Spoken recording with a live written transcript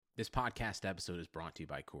This podcast episode is brought to you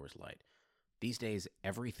by Coors Light. These days,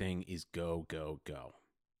 everything is go, go, go.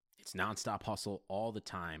 It's nonstop hustle all the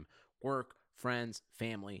time. Work, friends,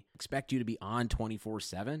 family expect you to be on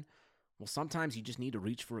 24/7. Well, sometimes you just need to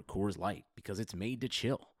reach for a Coors Light because it's made to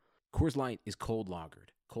chill. Coors Light is cold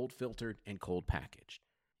lagered, cold filtered, and cold packaged.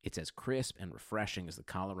 It's as crisp and refreshing as the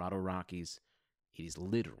Colorado Rockies. It is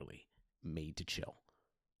literally made to chill.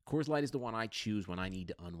 Coors Light is the one I choose when I need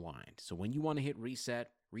to unwind. So when you want to hit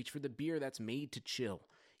reset, reach for the beer that's made to chill.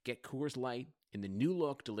 Get Coors Light in the new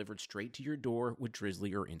look delivered straight to your door with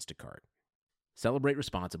Drizzly or Instacart. Celebrate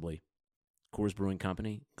responsibly. Coors Brewing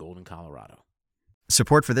Company, Golden, Colorado.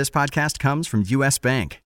 Support for this podcast comes from U.S.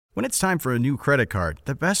 Bank. When it's time for a new credit card,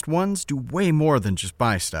 the best ones do way more than just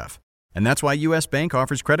buy stuff. And that's why U.S. Bank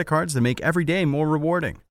offers credit cards that make every day more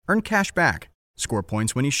rewarding. Earn cash back. Score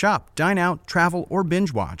points when you shop, dine out, travel, or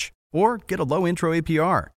binge watch. Or get a low intro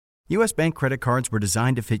APR. U.S. Bank credit cards were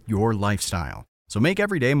designed to fit your lifestyle. So make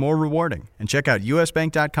every day more rewarding and check out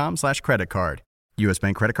usbank.com/credit card. U.S.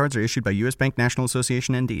 Bank credit cards are issued by U.S. Bank National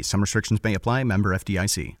Association ND. Some restrictions may apply. Member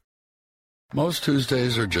FDIC. Most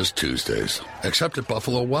Tuesdays are just Tuesdays, except at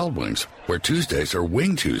Buffalo Wild Wings, where Tuesdays are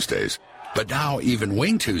Wing Tuesdays. But now even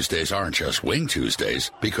Wing Tuesdays aren't just Wing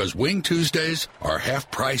Tuesdays, because Wing Tuesdays are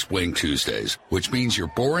half-price Wing Tuesdays, which means your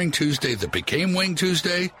boring Tuesday that became Wing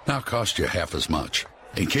Tuesday now costs you half as much.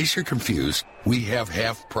 In case you're confused, we have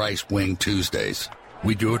half-price Wing Tuesdays.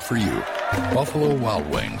 We do it for you. Buffalo Wild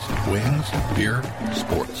Wings. Wings, beer,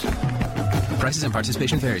 sports. Prices and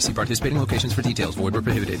participation vary. See participating locations for details. Void where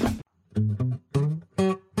prohibited.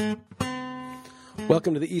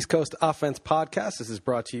 Welcome to the East Coast Offense Podcast. This is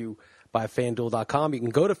brought to you by FanDuel.com. You can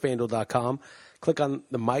go to FanDuel.com, click on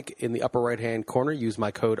the mic in the upper right-hand corner, use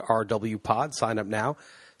my code RWPOD, sign up now.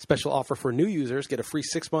 Special offer for new users. Get a free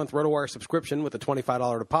 6-month RotoWire subscription with a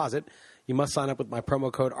 $25 deposit. You must sign up with my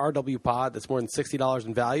promo code RWPOD. That's more than $60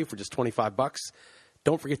 in value for just $25.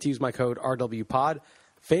 Don't forget to use my code RWPOD.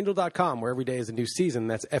 FanDuel.com, where every day is a new season.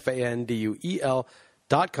 That's FanDuel.com.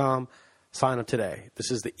 Sign up today. This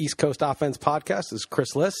is the East Coast Offense Podcast. This is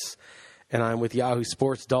Chris Liss, and I'm with Yahoo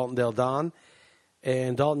Sports' Dalton Don.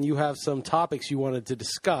 And Dalton, you have some topics you wanted to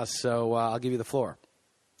discuss, so I'll give you the floor.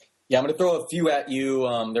 Yeah, I'm going to throw a few at you.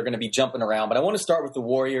 They're going to be jumping around, but I want to start with the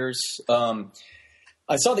Warriors. I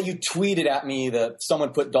saw that you tweeted at me that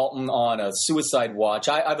someone put Dalton on a suicide watch.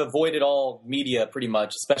 I've avoided all media pretty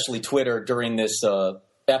much, especially Twitter, during this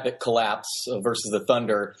epic collapse versus the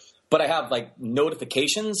Thunder. But I have like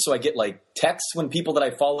notifications, so I get like texts when people that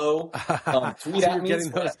I follow tweet at me.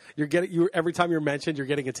 Every time you're mentioned, you're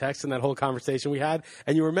getting a text in that whole conversation we had,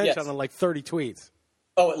 and you were mentioned on like 30 tweets.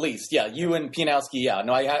 Oh, at least, yeah. You and Pianowski, yeah.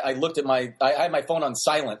 No, I looked at I had my phone on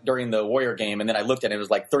silent during the Warrior game, and then I looked at it. It was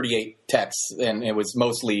like 38 texts, and it was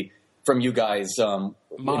mostly from you guys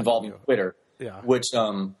involving Twitter, which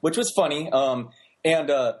was funny.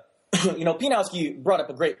 Pianowski brought up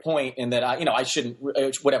a great point in that I should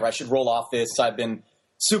roll off this. I've been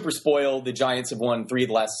super spoiled. The Giants have won 3 of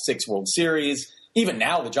the last 6 World Series. Even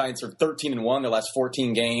now, the Giants are 13-1 their last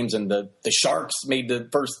 14 games, and the Sharks made the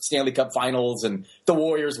first Stanley Cup Finals, and the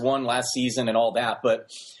Warriors won last season, and all that. But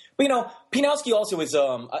Pianowski also is.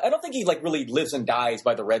 I don't think he really lives and dies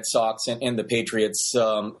by the Red Sox and the Patriots.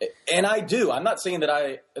 And I do. I'm not saying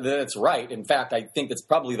that it's right. In fact, I think it's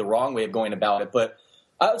probably the wrong way of going about it. But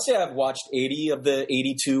I would say I've watched 80 of the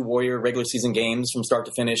 82 Warrior regular season games from start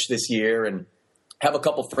to finish this year, and have a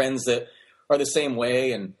couple friends that are the same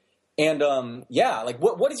way.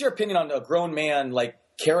 What is your opinion on a grown man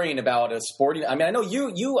caring about a sporting? I mean, I know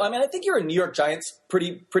you. I mean, I think you're a New York Giants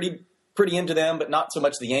pretty into them, but not so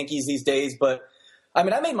much the Yankees these days. But I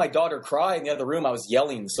mean, I made my daughter cry in the other room. I was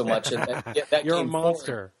yelling so much. And that you're came a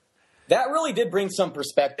monster. Forward. That really did bring some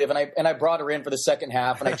perspective, and I brought her in for the second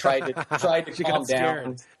half, and I tried to calm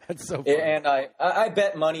down. That's so funny. And I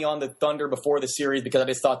bet money on the Thunder before the series because I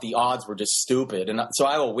just thought the odds were just stupid, and so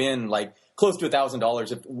I will win close to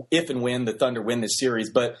 $1,000 if and when the Thunder win this series.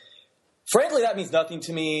 But frankly, that means nothing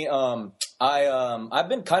to me. I've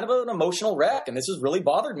been kind of an emotional wreck, and this has really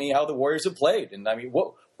bothered me how the Warriors have played. And I mean,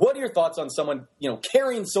 what are your thoughts on someone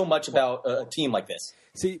caring so much about a team like this?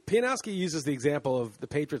 See, Pianowski uses the example of the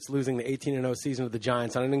Patriots losing the 18-0 season of the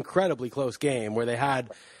Giants on an incredibly close game where they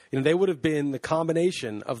had, they would have been the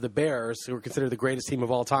combination of the Bears, who were considered the greatest team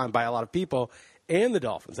of all time by a lot of people, and the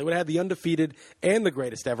Dolphins. They would have had the undefeated and the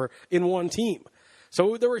greatest ever in one team.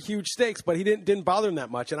 So there were huge stakes, but he didn't bother him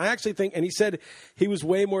that much. And I actually think, and he said he was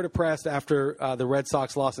way more depressed after the Red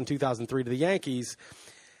Sox lost in 2003 to the Yankees.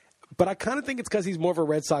 But I kind of think it's because he's more of a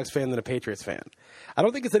Red Sox fan than a Patriots fan. I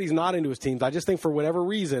don't think it's that he's not into his teams. I just think for whatever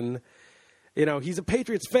reason, he's a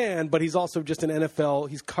Patriots fan, but he's also just an NFL.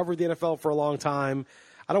 He's covered the NFL for a long time.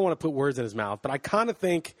 I don't want to put words in his mouth, but I kind of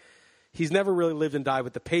think he's never really lived and died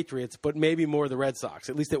with the Patriots, but maybe more the Red Sox,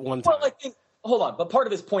 at least at one time. Well, hold on. But part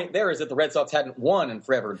of his point there is that the Red Sox hadn't won in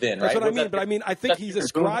forever then, right? That's what I mean. But I think he's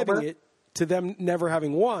ascribing it to them never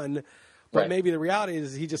having won. But maybe the reality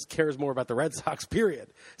is he just cares more about the Red Sox, period.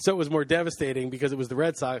 So it was more devastating because it was the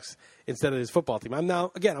Red Sox instead of his football team.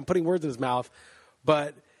 I'm putting words in his mouth,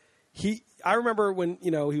 but I remember when,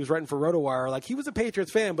 he was writing for RotoWire, like he was a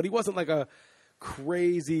Patriots fan, but he wasn't like a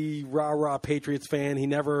crazy rah-rah Patriots fan.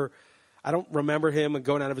 I don't remember him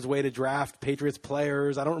going out of his way to draft Patriots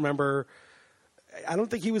players. I don't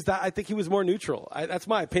think he was that. I think he was more neutral. That's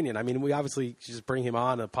my opinion. I mean, we obviously should just bring him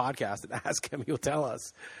on a podcast and ask him. He'll tell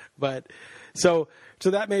us. But so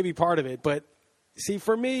that may be part of it. But see,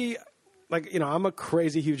 for me, I'm a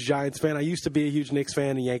crazy huge Giants fan. I used to be a huge Knicks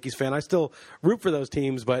fan and Yankees fan. I still root for those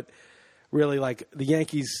teams, but really, the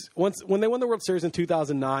Yankees, when they won the World Series in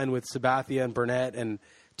 2009 with Sabathia and Burnett and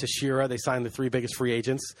Teixeira, they signed the 3 biggest free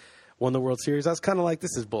agents, won the World Series. I was kind of like,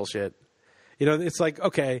 this is bullshit. It's like,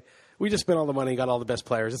 okay, we just spent all the money and got all the best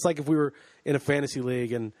players. It's like if we were in a fantasy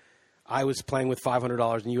league and I was playing with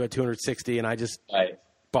 $500 and you had $260 and I just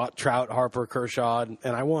bought Trout, Harper, Kershaw,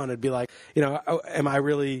 and I won. It'd be like, am I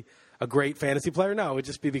really a great fantasy player? No, it would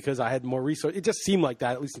just be because I had more resources. It just seemed like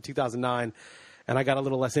that, at least in 2009, and I got a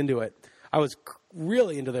little less into it. I was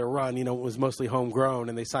really into their run. It was mostly homegrown,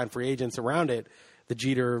 and they signed free agents around it. The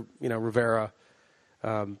Jeter, Rivera,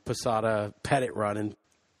 Posada, Pettit run. And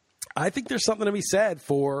I think there's something to be said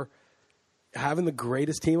for having the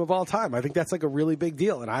greatest team of all time. I think that's like a really big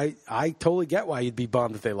deal, and I totally get why you'd be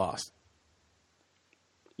bummed if they lost.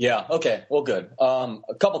 Yeah, okay. Well, good.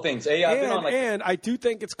 A couple things. And I do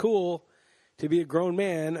think it's cool to be a grown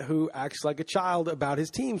man who acts like a child about his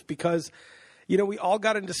teams because – we all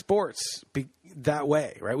got into sports that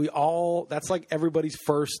way, right? That's like everybody's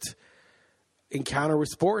first encounter with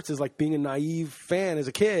sports is like being a naive fan as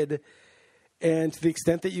a kid. And to the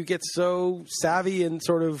extent that you get so savvy and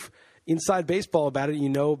sort of inside baseball about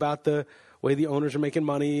it, about the way the owners are making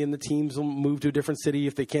money and the teams will move to a different city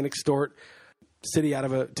if they can't extort city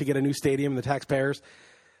to get a new stadium and the taxpayers.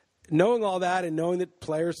 Knowing all that and knowing that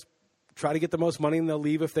players try to get the most money and they'll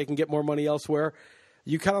leave if they can get more money elsewhere,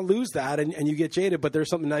 you kind of lose that and you get jaded, but there's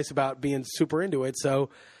something nice about being super into it. So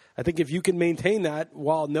I think if you can maintain that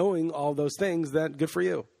while knowing all those things, then good for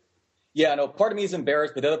you. Yeah, no, part of me is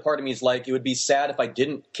embarrassed, but the other part of me is like, it would be sad if I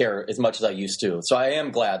didn't care as much as I used to. So I am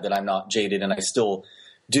glad that I'm not jaded and I still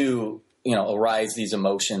do, arise these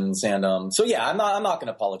emotions. And so, yeah, I'm not going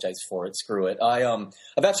to apologize for it. Screw it.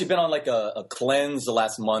 I've actually been on like a cleanse the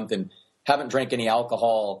last month and haven't drank any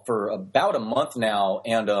alcohol for about a month now,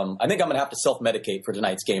 and I think I'm going to have to self-medicate for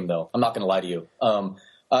tonight's game, though. I'm not going to lie to you.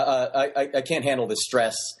 I can't handle the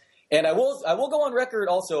stress. And I will go on record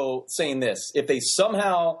also saying this. If they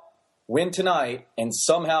somehow win tonight and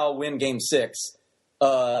somehow win Game 6,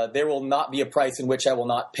 there will not be a price in which I will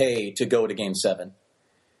not pay to go to Game 7.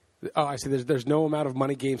 Oh, I see. There's no amount of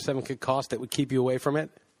money Game 7 could cost that would keep you away from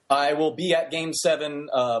it? I will be at Game 7.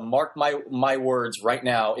 Mark my words right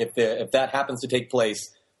now. If that happens to take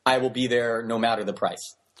place, I will be there no matter the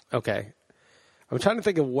price. Okay. I'm trying to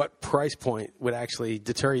think of what price point would actually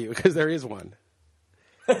deter you because there is one.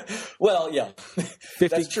 Well, yeah.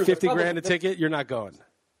 50 grand a ticket, you're not going.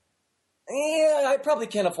 Yeah, I probably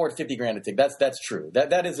can't afford $50,000 a ticket. That's true.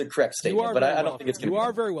 That is a correct statement, but I don't think it's going to be. You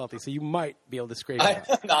are very wealthy, so you might be able to scrape it.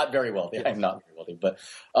 I'm not very wealthy. Yes. I'm not very wealthy, but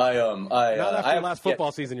not after the last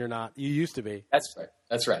football season, you're not. You used to be. That's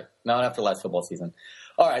right. Not after last football season.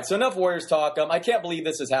 All right, so enough Warriors talk. I can't believe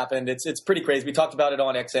this has happened. It's pretty crazy. We talked about it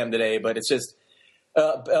on XM today, but it's just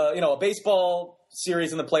a baseball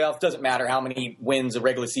series in the playoffs doesn't matter how many wins a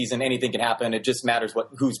regular season. Anything can happen. It just matters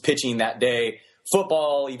who's pitching that day.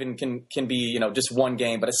 Football even can be, just one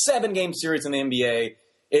game, but a 7-game series in the NBA,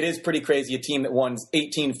 it is pretty crazy. A team that won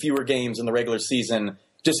 18 fewer games in the regular season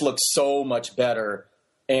just looks so much better.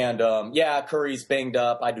 And, Curry's banged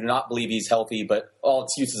up. I do not believe he's healthy, but all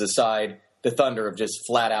excuses aside, the Thunder have just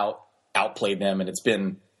flat out outplayed them, and it's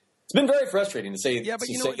been very frustrating to say. Yeah, but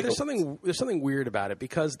there's something weird about it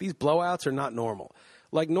because these blowouts are not normal.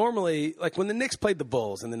 Like normally, like when the Knicks played the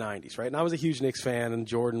Bulls in the 90s, right? And I was a huge Knicks fan, and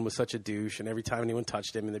Jordan was such a douche, and every time anyone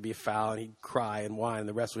touched him, and there'd be a foul, and he'd cry and whine, and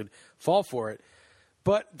the rest would fall for it.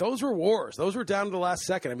 But those were wars. Those were down to the last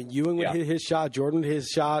second. I mean, Ewing would hit his shot, Jordan would hit his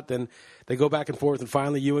shot, then they go back and forth, and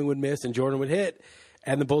finally Ewing would miss, and Jordan would hit,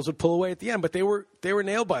 and the Bulls would pull away at the end. But they were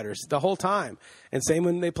nail biters the whole time. And same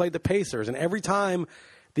when they played the Pacers. And every time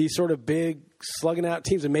these sort of big slugging out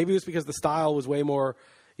teams, and maybe it was because the style was way more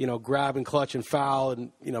grab and clutch and foul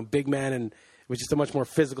and, big men, and it was just a much more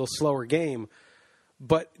physical, slower game.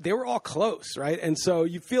 But they were all close, right? And so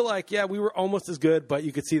you feel like, we were almost as good, but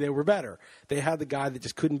you could see they were better. They had the guy that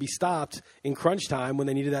just couldn't be stopped in crunch time when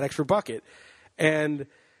they needed that extra bucket. And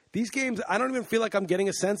these games, I don't even feel like I'm getting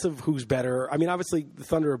a sense of who's better. I mean, obviously the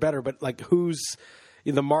Thunder are better, but like who's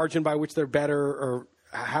the margin by which they're better or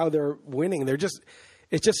how they're winning.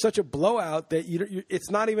 It's just such a blowout that it's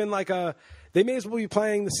not even like they may as well be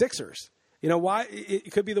playing the Sixers. Why?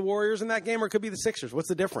 It could be the Warriors in that game or it could be the Sixers. What's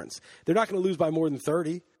the difference? They're not going to lose by more than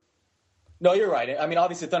 30. No, you're right. I mean,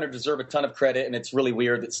 obviously Thunder deserve a ton of credit, and it's really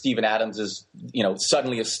weird that Steven Adams is,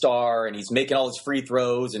 suddenly a star, and he's making all his free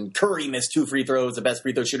throws, and Curry missed 2 free throws, the best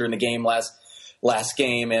free throw shooter in the game last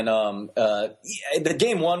game. And the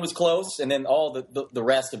game 1 was close, and then all the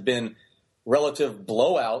rest have been relative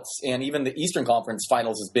blowouts, and even the Eastern Conference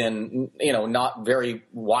Finals has been, not very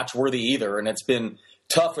watch-worthy either, and it's been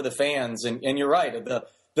tough for the fans. And you're right.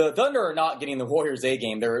 The Thunder are not getting the Warriors A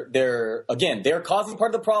game. They're causing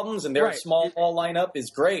part of the problems, and their small ball lineup is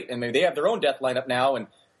great. And they have their own death lineup now. And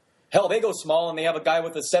hell, they go small, and they have a guy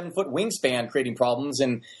with a 7-foot wingspan creating problems.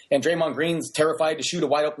 And Draymond Green's terrified to shoot a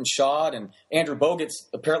wide open shot. And Andrew Bogut's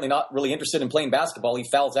apparently not really interested in playing basketball. He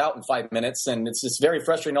fouls out in 5 minutes, and it's just very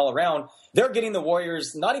frustrating all around. They're getting the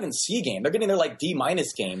Warriors not even C game. They're getting their D-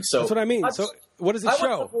 game. So that's what I mean. So what does it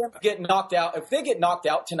show? Want them to get knocked out. If they get knocked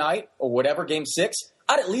out tonight or whatever, game 6,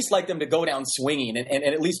 I'd at least like them to go down swinging and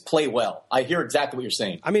at least play well. I hear exactly what you're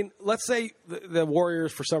saying. I mean, let's say the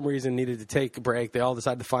Warriors for some reason needed to take a break. They all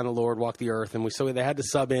decided to find the Lord, walk the earth, and so they had to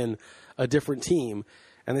sub in a different team.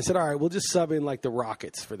 And they said, all right, we'll just sub in the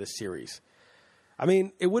Rockets for this series. I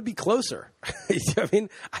mean, it would be closer. I mean,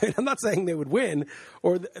 I'm not saying they would win,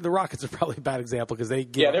 or the Rockets are probably a bad example because they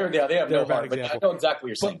have no heart. But I know exactly what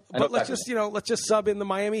you're saying. But let's just sub in the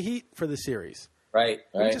Miami Heat for the series. Right.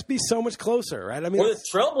 It would just be so much closer, right? I mean, the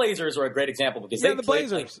Trailblazers are a great example because the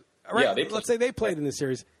Blazers. Right. Let's say they played in the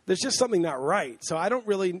series. There's just something not right. So I don't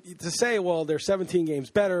really to say, well, they're 17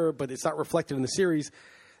 games better, but it's not reflected in the series.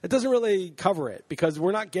 It doesn't really cover it because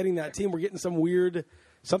we're not getting that team. We're getting something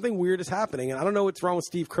weird is happening, and I don't know what's wrong with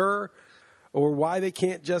Steve Kerr or why they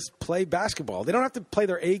can't just play basketball. They don't have to play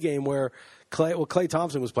their A game where Klay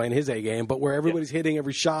Thompson was playing his A game, but where everybody's hitting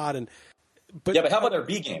every shot But how about their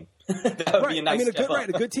B game? That would be a nice step up.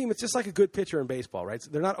 A good team, it's just like a good pitcher in baseball, right? So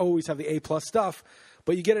they're not always have the A-plus stuff,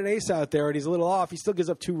 but you get an ace out there and he's a little off. He still gives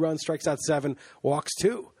up 2 runs, strikes out 7, walks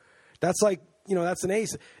 2. That's that's an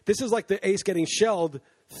ace. This is like the ace getting shelled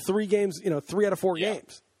 3 games, 3 out of 4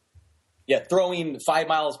 games. Yeah, throwing 5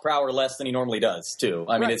 miles per hour less than he normally does, too.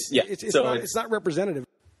 I mean, it's not representative.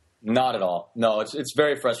 Not at all. No, it's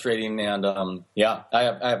very frustrating, and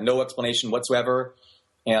I have no explanation whatsoever.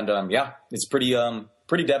 And it's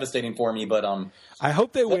pretty devastating for me. But I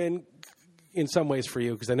hope they win in some ways for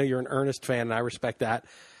you because I know you're an earnest fan and I respect that.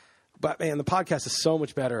 But man, the podcast is so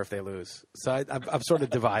much better if they lose. So I'm sort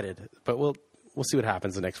of divided. But we'll see what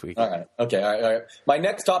happens the next week. All right. Okay. All right. My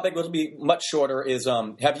next topic will be much shorter. Is I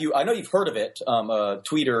know you've heard of it.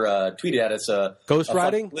 Tweeter tweeted at us ghost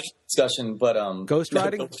riding discussion, but ghost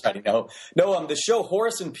riding. Ghost riding. No. The show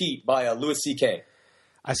Horace and Pete by Louis C.K.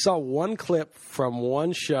 I saw one clip from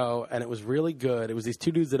one show, and it was really good. It was these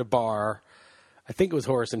 2 dudes at a bar. I think it was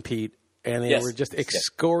Horace and Pete, and they were just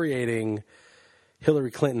excoriating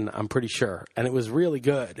Hillary Clinton, I'm pretty sure. And it was really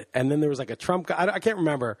good. And then there was a Trump guy. I can't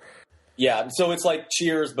remember. Yeah, so it's like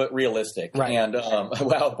Cheers, but realistic. Right. And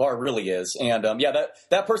wow, Bar really is. And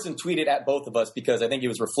that person tweeted at both of us because I think it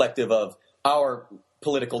was reflective of our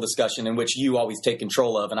political discussion in which you always take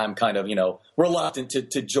control of, and I'm kind of, reluctant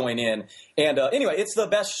to join in. And anyway, it's the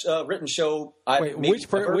best written show I've made.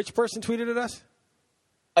 Which person tweeted at us?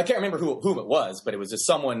 I can't remember who it was, but it was just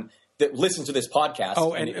someone that listened to this podcast.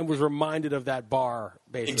 Oh, and was reminded of that bar,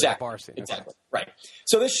 basically. Exactly. Bar scene. Exactly. Okay. Right.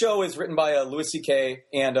 So this show is written by Louis C.K.,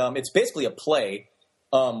 and it's basically a play.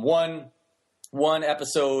 One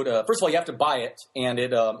episode. First of all, you have to buy it, and you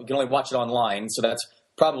can only watch it online, so that's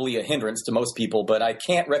probably a hindrance to most people, but I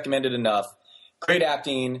can't recommend it enough. Great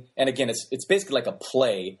acting, and again, it's basically like a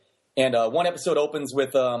play. And one episode opens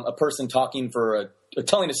with a person talking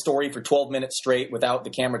telling a story for 12 minutes straight without the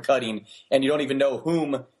camera cutting, and you don't even know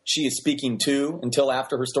whom she is speaking to until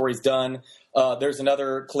after her story's done. There's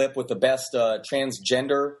another clip with the best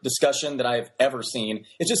transgender discussion that I've ever seen.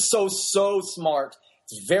 It's just so smart.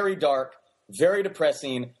 It's very dark, very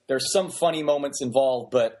depressing. There's some funny moments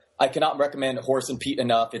involved, but I cannot recommend Horace and Pete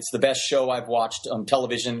enough. It's the best show I've watched on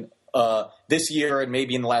television this year and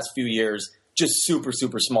maybe in the last few years. Just super,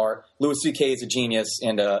 super smart. Louis C.K. is a genius,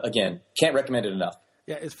 and again, can't recommend it enough.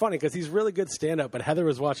 Yeah, it's funny because he's really good stand-up, but Heather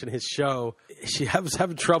was watching his show. She was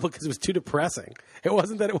having trouble because it was too depressing. It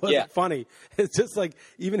wasn't that it wasn't funny. It's just like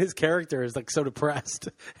even his character is like so depressed.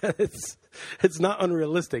 It's not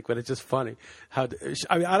unrealistic, but it's just funny. I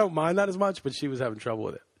don't mind that as much, but she was having trouble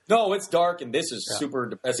with it. No, it's dark, and this is super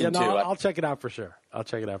depressing, too. I'll check it out for sure.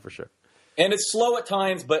 And it's slow at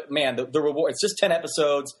times, but, man, the reward – it's just 10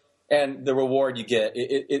 episodes, and the reward you get,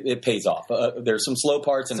 it pays off. There's some slow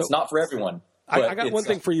parts, and it's not for everyone. I got one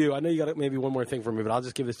thing for you. I know you got maybe one more thing for me, but I'll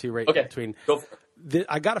just give this to you right in between. Go for it.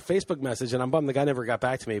 I got a Facebook message, and I'm bummed the guy never got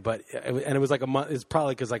back to me. But it was like a month. It's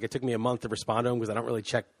probably because like it took me a month to respond to him because I don't really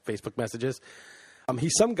check Facebook messages.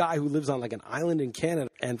 He's some guy who lives on like an island in Canada,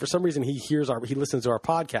 and for some reason he listens to our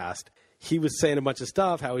podcast. He was saying a bunch of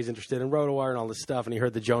stuff, how he's interested in RotoWire and all this stuff, and he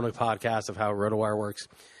heard the Jonah podcast of how RotoWire works.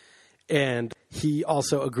 And he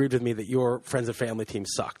also agreed with me that your friends and family team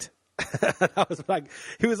sucked. I was like,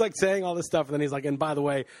 he was like saying all this stuff, and then he's like, and by the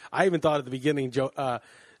way, I even thought at the beginning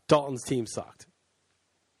Dalton's team sucked.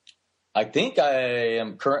 I think I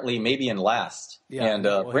am currently maybe in last, and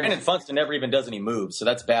Brandon Funston never even does any moves, so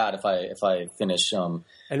that's bad if I finish. And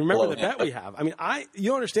remember the bet we have. I mean,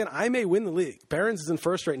 you understand, I may win the league. Barron's is in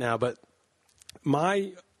first right now, but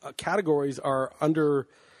my categories are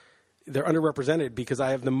they're underrepresented because I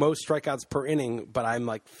have the most strikeouts per inning, but I'm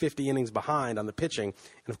like 50 innings behind on the pitching.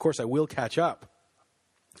 And, of course, I will catch up.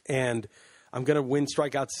 And I'm going to win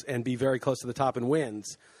strikeouts and be very close to the top in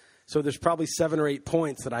wins. So there's probably 7 or 8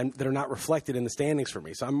 points that are not reflected in the standings for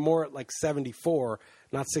me. So I'm more at like 74,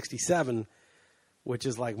 not 67, which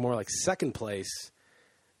is like more like second place.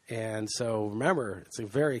 And so remember, it's a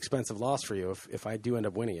very expensive loss for you if I do end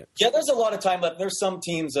up winning it. Yeah, there's a lot of time left. There's some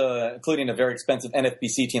teams, including a very expensive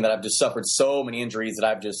NFBC team, that I've just suffered so many injuries that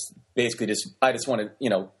I've just basically I just want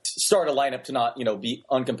to start a lineup to not be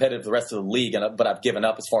uncompetitive the rest of the league, but I've given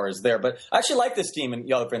up as far as there. But I actually like this team and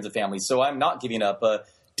Yahoo Friends and Family, so I'm not giving up.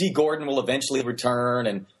 D. Gordon will eventually return,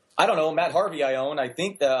 and I don't know, Matt Harvey I own. I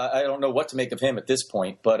think I don't know what to make of him at this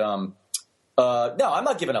point, but no, I'm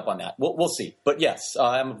not giving up on that. We'll see. But yes,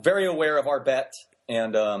 I'm very aware of our bet,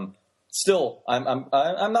 and still, I'm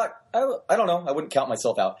not. I don't know. I wouldn't count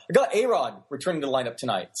myself out. I got A-Rod returning to the lineup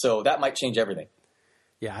tonight, so that might change everything.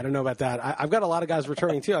 Yeah, I don't know about that. I've got a lot of guys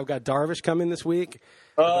returning too. I've got Darvish coming this week.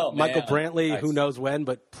 Michael Brantley, nice. Who knows when,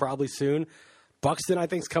 but probably soon. Buxton, I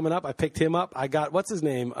think, is coming up. I picked him up. I got what's his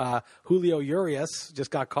name? Julio Urias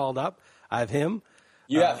just got called up. I have him.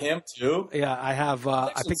 You have him too? Yeah, I have.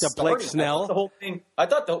 I picked up Blake Snell. The whole thing. I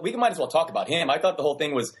thought we might as well talk about him. I thought the whole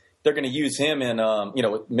thing was they're going to use him in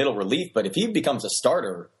middle relief. But if he becomes a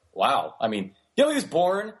starter, wow! I mean, he was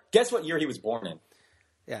born. Guess what year he was born in?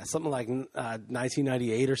 Yeah, something like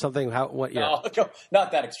 1998 or something. What year? No,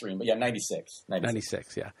 not that extreme, but yeah, 96.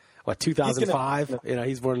 96, yeah. What, 2005?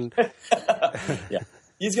 He's born. Yeah.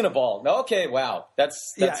 He's going to ball. Okay, wow. That's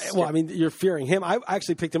well, I mean, you're fearing him. I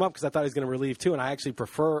actually picked him up because I thought he was going to relieve too, and I actually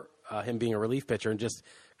prefer him being a relief pitcher and just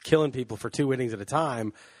killing people for 2 innings at a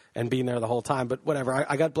time and being there the whole time. But whatever.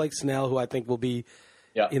 I got Blake Snell, who I think will be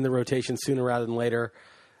in the rotation sooner rather than later.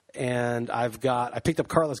 And I picked up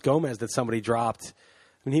Carlos Gomez that somebody dropped.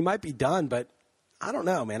 I mean, he might be done, but I don't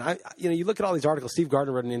know, man. You look at all these articles. Steve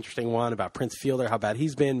Gardner wrote an interesting one about Prince Fielder, how bad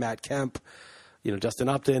he's been, Matt Kemp, Justin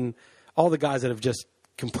Upton, all the guys that have just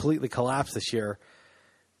completely collapsed this year.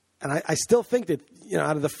 And I still think that,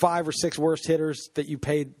 out of the 5 or 6 worst hitters that you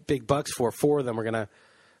paid big bucks for, 4 of them are going to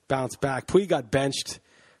bounce back. Puig got benched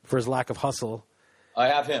for his lack of hustle. I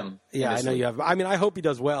have him. Yeah, I know you have. I mean, I hope he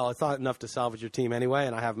does well. It's not enough to salvage your team anyway,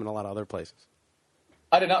 and I have him in a lot of other places.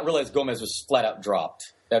 I did not realize Gomez was flat out dropped.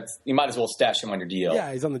 You might as well stash him on your DL.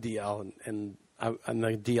 Yeah, he's on the DL, and on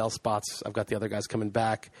the DL spots, I've got the other guys coming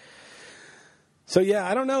back. So, yeah,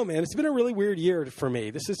 I don't know, man. It's been a really weird year for me.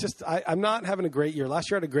 This is just I'm not having a great year.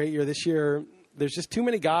 Last year I had a great year. This year, there's just too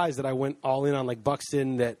many guys that I went all in on, like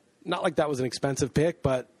Buxton, that not like that was an expensive pick,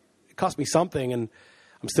 but it cost me something, and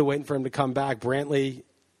I'm still waiting for him to come back. Brantley,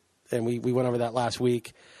 and we went over that last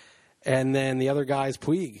week. And then the other guy is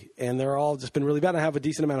Puig, and they're all just been really bad. I have a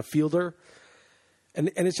decent amount of Fielder. And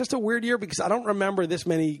it's just a weird year because I don't remember this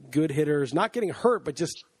many good hitters not getting hurt, but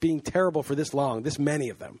just being terrible for this long, this many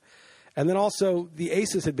of them. And then also the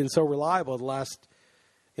aces had been so reliable the last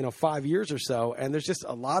 5 years or so, and there's just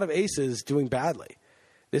a lot of aces doing badly.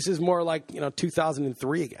 This is more like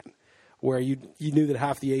 2003 again, where you knew that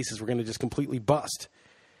half the aces were going to just completely bust.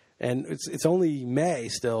 And it's only May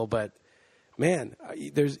still, but man,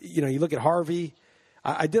 there's you look at Harvey.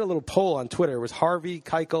 I did a little poll on Twitter. It was Harvey,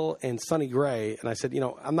 Keuchel, and Sonny Gray, and I said,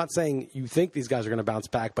 I'm not saying you think these guys are going to bounce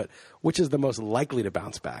back, but which is the most likely to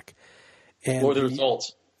bounce back? And what were the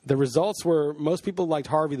results? The results were most people liked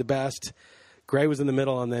Harvey the best. Gray was in the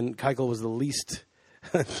middle, and then Keuchel was the least.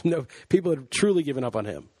 No, people had truly given up on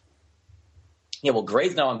him. Yeah, well,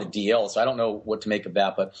 Gray's now on the DL, so I don't know what to make of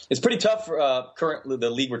that. But it's pretty tough for currently the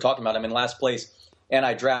league we're talking about. I'm in last place, and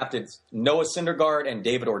I drafted Noah Syndergaard and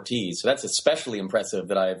David Ortiz. So that's especially impressive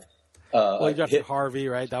that I've you drafted hit Harvey,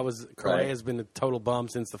 right? That was Correa right. has been a total bum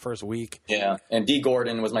since the first week. Yeah, and D.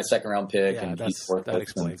 Gordon was my second-round pick. Yeah, and that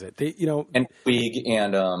explains it. And Puig,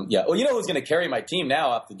 and well, you know who's going to carry my team now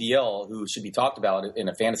off the DL, who should be talked about in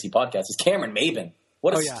a fantasy podcast, is Cameron Maben.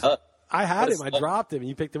 What a stud. I had him. I dropped him, and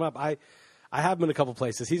you picked him up. I have him in a couple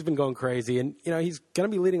places. He's been going crazy, and he's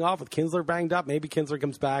going to be leading off with Kinsler banged up. Maybe Kinsler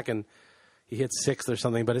comes back and he hits 6th or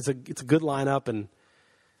something. But it's a good lineup, and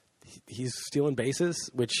he's stealing bases,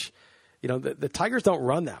 which the Tigers don't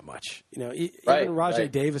run that much. Even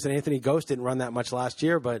Rajai Davis and Anthony Ghost didn't run that much last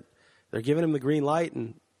year, but they're giving him the green light,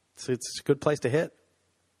 and so it's a good place to hit.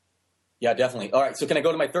 Yeah, definitely. All right, so can I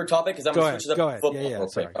go to my third topic? Because I'm going to switch it up to football. Yeah,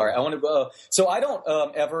 sorry. All right, I want to go. So I don't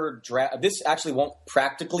ever draft. This actually won't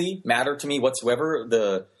practically matter to me whatsoever,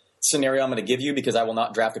 the scenario I'm going to give you, because I will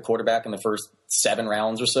not draft a quarterback in the first 7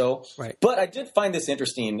 rounds or so. Right. But I did find this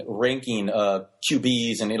interesting, ranking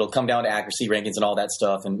QBs, and it'll come down to accuracy rankings and all that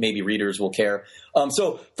stuff, and maybe readers will care.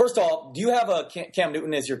 So first of all, do you have Cam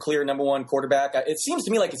Newton as your clear number 1 quarterback? It seems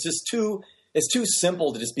to me like it's just too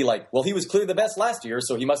simple to just be like, well, he was clearly the best last year,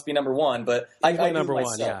 so he must be number 1. But he's my number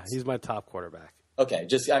 1. Yeah, he's my top quarterback. Okay,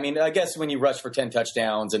 I guess when you rush for 10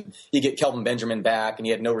 touchdowns and you get Kelvin Benjamin back, and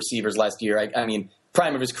he had no receivers last year,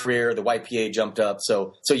 prime of his career, the YPA jumped up.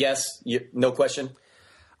 So yes, no question.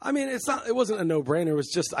 It wasn't a no-brainer. It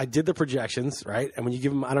was just I did the projections, right? And when you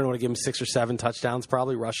give him, I don't know, to give him 6 or 7 touchdowns,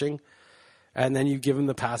 probably rushing. And then you give him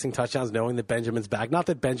the passing touchdowns, knowing that Benjamin's back. Not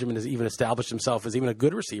that Benjamin has even established himself as even a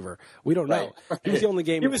good receiver. We don't know. Right. He was the only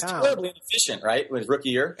game he in was town. terribly inefficient, right, with his rookie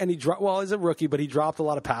year? And he's a rookie, but he dropped a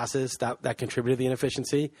lot of passes. That contributed to the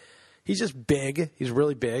inefficiency. He's just big. He's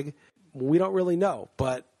really big. We don't really know.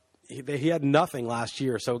 But he had nothing last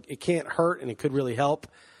year, so it can't hurt, and it could really help.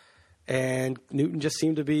 And Newton just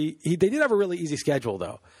seemed to be – they did have a really easy schedule,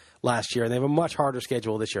 though, last year, and they have a much harder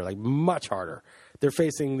schedule this year, like much harder. They're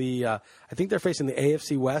facing I think they're facing the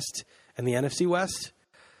AFC West and the NFC West.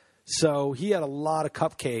 So he had a lot of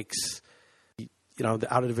cupcakes, the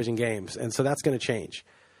out-of-division games, and so that's going to change.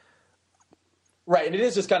 Right, and it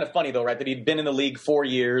is just kind of funny, though, right, that he'd been in the league 4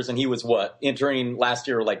 years, and he was, entering last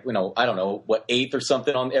year, I don't know, 8th or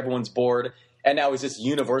something on everyone's board, and now he's just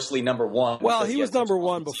universally number 1. Well, he was number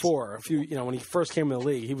 1 before. When he first came in the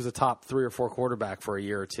league, he was a top 3 or 4 quarterback for a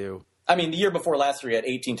year or two. The year before last year, he had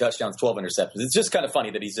 18 touchdowns, 12 interceptions. It's just kind of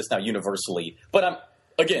funny that he's just now universally. But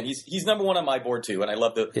he's number 1 on my board too, and I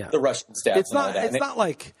love the rushing stats. It's not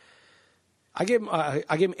like I gave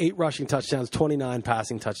him 8 rushing touchdowns, 29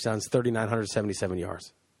 passing touchdowns, 3,977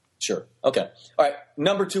 yards. Sure. Okay. All right.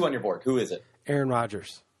 Number 2 on your board. Who is it? Aaron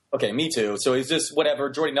Rodgers. Okay, me too. So he's just whatever.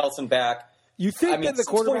 Jordy Nelson back. You think that the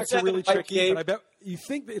quarterbacks are really tricky, but I bet you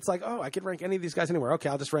think that it's like, I could rank any of these guys anywhere. Okay,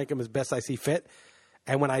 I'll just rank them as best I see fit.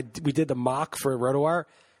 And when we did the mock for RotoWire,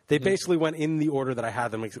 they basically went in the order that I had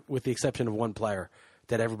them, with the exception of one player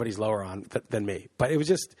that everybody's lower on than me. But it was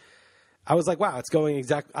just, I was like, wow, it's going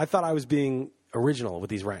exactly. I thought I was being original with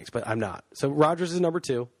these ranks, but I'm not. So Rodgers is number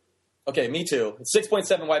 2. Okay, me too. 6.7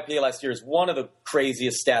 YPA last year is one of the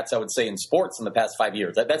craziest stats I would say in sports in the past 5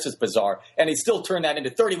 years. That's just bizarre. And he still turned that into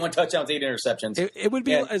 31 touchdowns, 8 interceptions. It would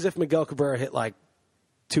be as if Miguel Cabrera hit like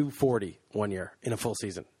 240 1 year in a full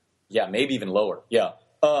season. Yeah, maybe even lower. Yeah.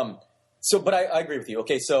 But I agree with you.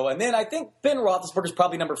 Okay, and then I think Ben Roethlisberger's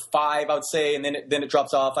probably number 5, I would say, and then it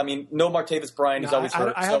drops off. No Martavis Bryant, he's always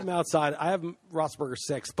hurt. I have him outside. I have Roethlisberger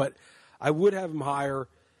 6, but I would have him higher,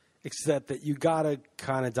 except that you got to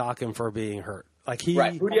kind of dock him for being hurt. Right.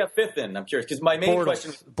 Who do you have 5th in? I'm curious, because my main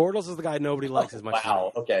question – Bortles is the guy nobody likes as much.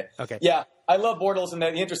 Wow, okay. Yeah, I love Bortles, and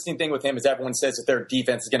the interesting thing with him is everyone says that their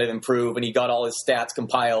defense is going to improve, and he got all his stats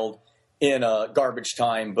compiled in garbage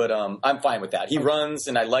time, but I'm fine with that. He runs,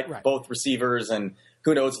 and I like both receivers, and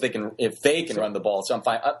who knows if they can run the ball. So I'm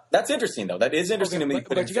fine. That's interesting, though. That is interesting to me.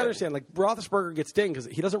 But you got to understand, Roethlisberger gets dinged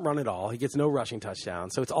because he doesn't run at all. He gets no rushing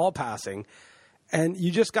touchdowns, so it's all passing. And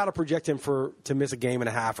you just got to project him to miss a game and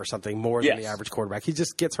a half or something more than the average quarterback. He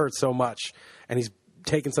just gets hurt so much, and he's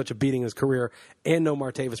taken such a beating in his career. And no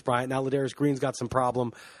Martavis Bryant. Now Ladarius Green's got some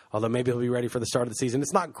problem, although maybe he'll be ready for the start of the season.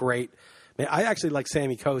 It's not great. I actually like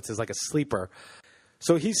Sammy Coates as like a sleeper.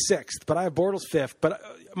 So he's 6th, but I have Bortles 5th. But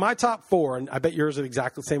my top 4, and I bet yours are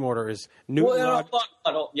exactly the same order, is Newton. Hold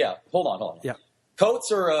on. Yeah.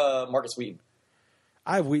 Coates or Marcus Wheaton?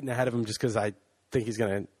 I have Wheaton ahead of him just because I think he's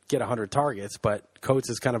going to get 100 targets. But Coates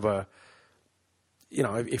is kind of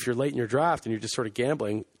if you're late in your draft and you're just sort of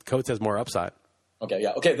gambling, Coates has more upside. Okay,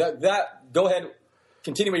 yeah. Okay, that go ahead.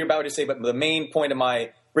 Continue what you're about to say, but the main point of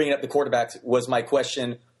my bringing up the quarterbacks was my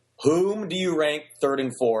question, whom do you rank third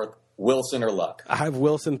and fourth, Wilson or Luck? I have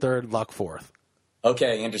Wilson third, Luck fourth.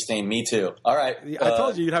 Okay, interesting. Me too. All right. I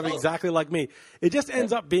told you you'd have exactly like me. It just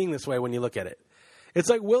ends up being this way when you look at it. It's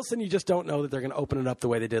like Wilson, you just don't know that they're going to open it up the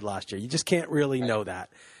way they did last year. You just can't really know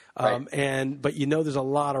that. But you know there's a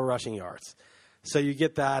lot of rushing yards. So you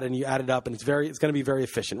get that and you add it up, and it's going to be very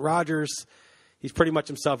efficient. Rodgers, he's pretty much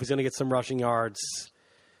himself. He's going to get some rushing yards.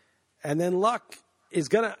 And then Luck is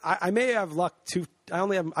going to – I may have Luck too.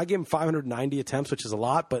 I gave him 590 attempts, which is a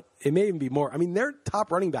lot, but it may even be more. I mean, their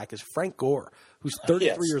top running back is Frank Gore, who's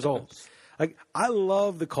 33 years old. Like, I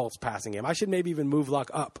love the Colts passing game. I should maybe even move Luck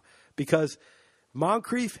up because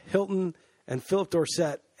Moncrief, Hilton, and Philip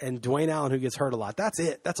Dorsett and Dwayne Allen, who gets hurt a lot. That's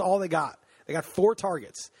it. That's all they got. They got 4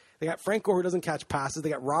 targets. They got Frank Gore, who doesn't catch passes. They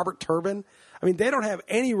got Robert Turbin. I mean, they don't have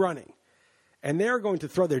any running. And they're going to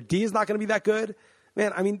throw. Their D is not going to be that good.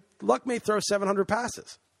 Man, I mean, Luck may throw 700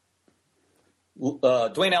 passes.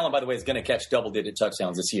 Dwayne Allen, by the way, is going to catch double-digit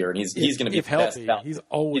touchdowns this year, and he's going to be if the healthy. best. He's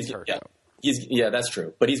always hurt. Yeah, that's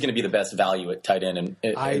true. But he's going to be the best value at tight end.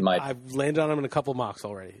 I've landed on him in a couple mocks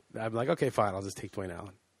already. I'm like, okay, fine, I'll just take Dwayne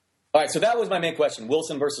Allen. All right, so that was my main question: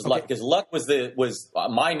 Wilson versus Luck, because Luck was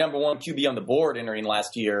my number one QB on the board entering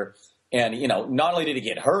last year, and not only did he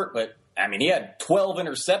get hurt, but I mean he had 12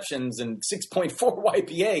 interceptions and 6.4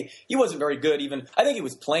 YPA. He wasn't very good. Even I think he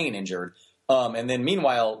was playing injured. And then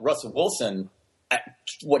meanwhile, Russell Wilson,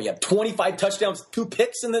 what do you have? 25 touchdowns, 2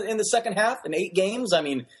 picks in the second half in 8 games. I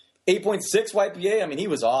mean, 8.6 YPA. I mean, he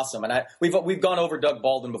was awesome. And we've gone over Doug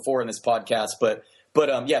Baldwin before in this podcast, but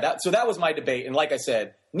so that was my debate. And like I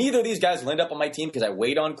said, neither of these guys will end up on my team because I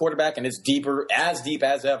wait on quarterback and it's deep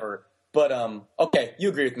as ever. But okay, you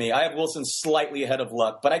agree with me. I have Wilson slightly ahead of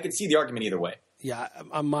Luck, but I could see the argument either way. Yeah,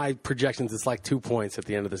 on my projections, it's like 2 points at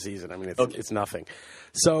the end of the season. I mean, it's nothing.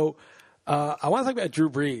 So I want to talk about Drew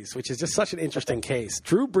Brees, which is just such an interesting case.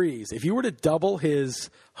 Drew Brees, if you were to double his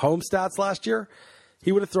home stats last year,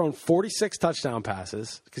 he would have thrown 46 touchdown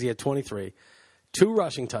passes because he had 23, 2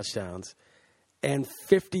 rushing touchdowns, and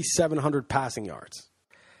 5,700 passing yards.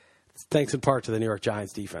 Thanks in part to the New York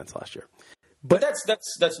Giants defense last year. But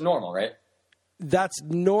that's normal, right? That's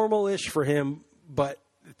normal-ish for him. But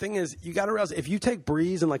the thing is, you got to realize if you take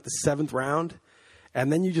Brees in like the 7th round,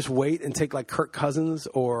 and then you just wait and take like Kirk Cousins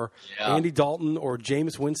or Andy Dalton or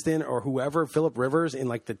Jameis Winston or whoever, Phillip Rivers in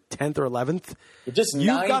like the 10th or 11th,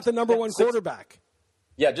 you've got the number 1 quarterback.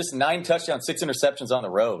 Yeah, just 9 touchdowns, 6 interceptions on the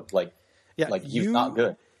road. He's not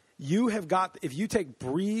good. You have got, if you take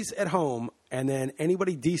Brees at home and then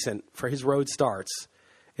anybody decent for his road starts,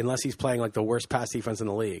 unless he's playing like the worst pass defense in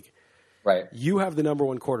the league, right? You have the number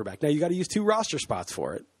 1 quarterback. Now, you got to use 2 roster spots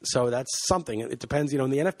for it. So that's something. It depends. In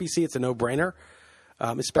the NFBC, it's a no-brainer,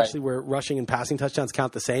 especially where rushing and passing touchdowns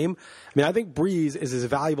count the same. I mean, I think Brees is as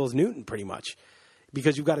valuable as Newton pretty much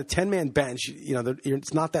because you've got a 10-man bench.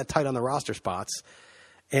 It's not that tight on the roster spots.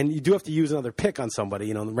 And you do have to use another pick on somebody,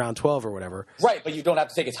 in round 12 or whatever. Right, but you don't have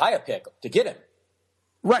to take as high a pick to get him.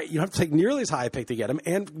 Right, you don't have to take nearly as high a pick to get him.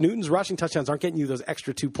 And Newton's rushing touchdowns aren't getting you those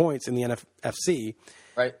extra 2 points in the NFC.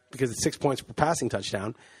 Right. Because it's 6 points per passing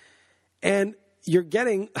touchdown. And you're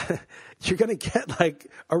going to get like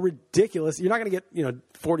a ridiculous, you're not going to get,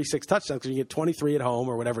 46 touchdowns because you get 23 at home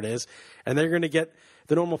or whatever it is. And then you're going to get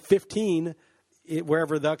the normal 15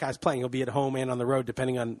 wherever the guy's playing. He'll be at home and on the road,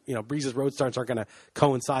 depending on, Brees' road starts aren't going to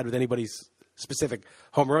coincide with anybody's specific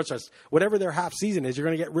home road starts. Whatever their half season is, you're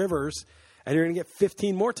going to get Rivers, and you're going to get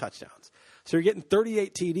 15 more touchdowns. So you're getting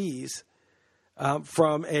 38 TDs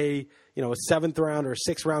from a 7th round or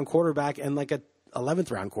 6th round quarterback and like a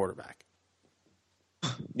 11th round quarterback.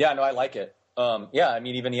 Yeah, no, I like it. I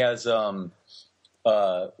mean, even he has what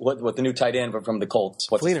the new tight end from the Colts.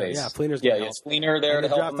 What's Fleener, his face? Yeah, Fleener's going to help. Fleener there to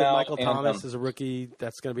help him out. Michael Thomas is a rookie.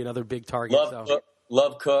 That's going to be another big target.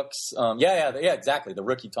 Love Cooks. Exactly. The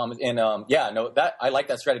rookie Thomas. And that I like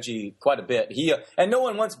that strategy quite a bit. And no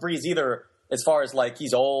one wants Brees either. As far as like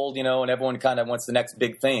he's old, and everyone kind of wants the next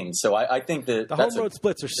big thing. So I think that the home road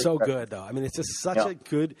splits are so good, though. I mean, it's just such a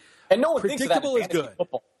good. And no one thinks of that in fantasy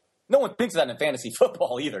football. No one thinks of that in fantasy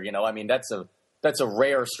football either. I mean, that's a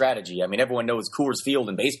rare strategy. I mean, everyone knows Coors Field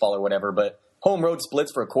in baseball or whatever, but home road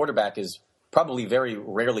splits for a quarterback is probably very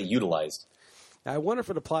rarely utilized. I wonder if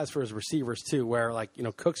it applies for his receivers too, where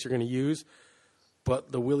Cooks you're going to use,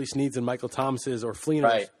 but the Willie Sneads and Michael Thomases or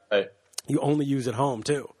Fleeners, right. You only use at home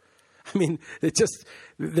too. I mean,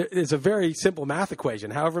 it's a very simple math equation.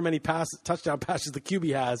 However many touchdown passes the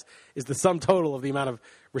QB has is the sum total of the amount of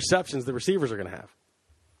receptions the receivers are going to have.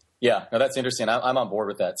 Yeah, no, that's interesting. I'm on board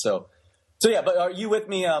with that. So So, yeah, but are you with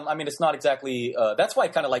me? I mean, it's not exactly that's why I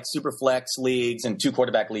kind of like super flex leagues and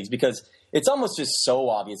 2-quarterback leagues, because it's almost just so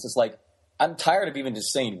obvious. It's like I'm tired of even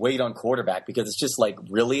just saying wait on quarterback, because it's just like,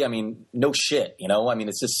 really? I mean, no shit, you know? I mean,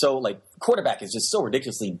 it's just so like quarterback is just so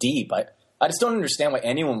ridiculously deep. I just don't understand why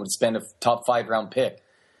anyone would spend a top 5-round pick.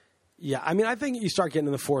 Yeah, I mean, I think you start getting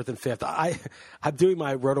in the 4th and 5th. I'm doing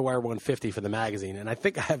my RotoWire 150 for the magazine, and I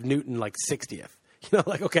think I have Newton like 60th. You know,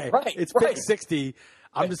 like, okay, it's pick 60.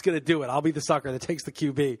 I'm just going to do it. I'll be the sucker that takes the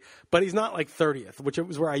QB. But he's not like 30th, which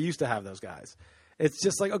was where I used to have those guys. It's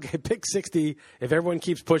just like, okay, pick 60. If everyone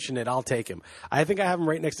keeps pushing it, I'll take him. I think I have him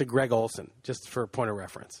right next to Greg Olsen, just for a point of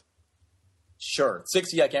reference. Sure.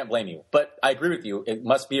 60, I can't blame you. But I agree with you. It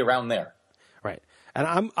must be around there. Right.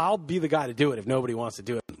 And I'll be the guy to do it if nobody wants to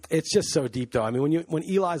do it. It's just so deep, though. I mean, when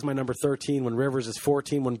Eli's my number 13, when Rivers is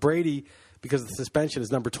 14, when Brady, because of the suspension,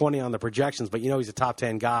 is number 20 on the projections, but you know he's a top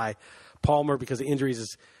 10 guy. Palmer, because of injuries,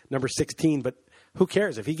 is number 16. But who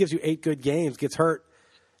cares? If he gives you 8 good games, gets hurt,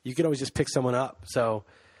 you can always just pick someone up. So,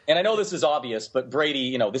 and I know this is obvious, but Brady,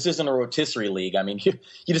 you know, this isn't a rotisserie league. I mean, you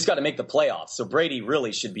just got to make the playoffs. So Brady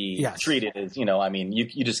really should be treated as, you know, I mean,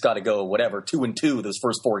 you just got to go whatever 2-2 those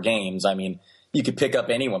first 4 games. I mean, you could pick up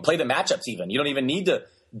anyone, play the matchups even. You don't even need to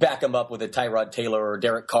back them up with a Tyrod Taylor or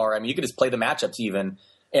Derek Carr. I mean, you could just play the matchups even,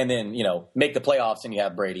 and then, you know, make the playoffs and you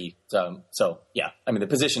have Brady. So yeah, I mean, the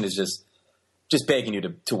position is just begging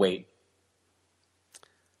you to wait.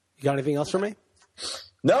 You got anything else for me?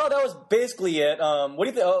 No, that was basically it. What do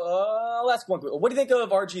you think? I'll ask one. What do you think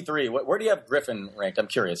of RG3? Where do you have Griffin ranked? I'm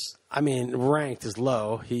curious. I mean, ranked is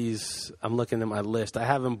low. I'm looking at my list. I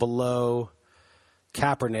have him below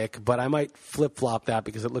Kaepernick, but I might flip-flop that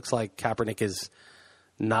because it looks like Kaepernick is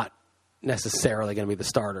not necessarily going to be the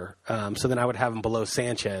starter. So then I would have him below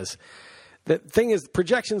Sanchez. The thing is,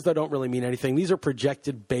 projections, though, don't really mean anything. These are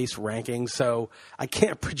projected base rankings, so I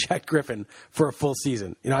can't project Griffin for a full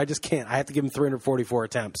season. You know, I just can't. I have to give him 344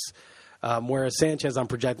 attempts, whereas Sanchez I'm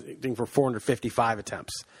projecting for 455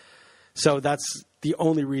 attempps. So that's the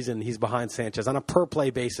only reason he's behind Sanchez. On a per-play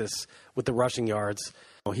basis with the rushing yards,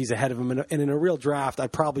 he's ahead of him. And in a real draft, I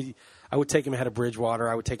would take him ahead of Bridgewater.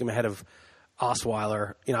 I would take him ahead of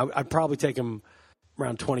Osweiler. You know, I'd probably take him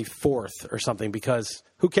around 24th or something, because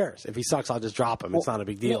who cares? If he sucks, I'll just drop him. It's not a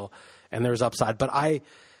big deal. And there's upside. But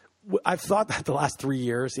I've thought that the last 3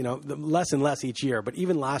 years, you know, less and less each year. But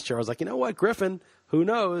even last year, I was like, you know what, Griffin, who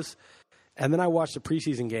knows? And then I watched the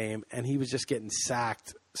preseason game, and he was just getting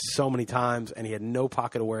sacked so many times, and he had no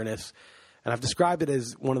pocket awareness. And I've described it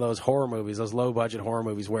as one of those horror movies, those low-budget horror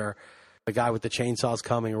movies where the guy with the chainsaw's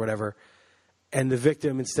coming or whatever, and the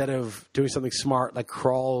victim, instead of doing something smart, like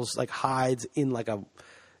crawls, like hides in like a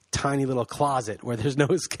tiny little closet where there's no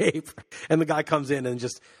escape, and the guy comes in and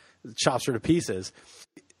just chops her to pieces.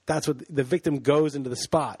 That's what the victim goes into the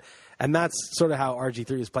spot. And that's sort of how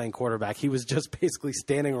RG3 is playing quarterback. He was just basically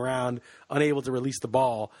standing around, unable to release the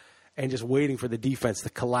ball, and just waiting for the defense to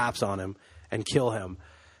collapse on him and kill him.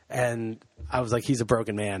 And I was like, he's a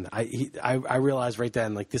broken man. I realized right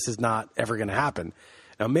then, like, this is not ever going to happen.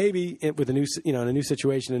 Now, maybe with a new, in a new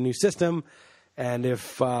situation, a new system, and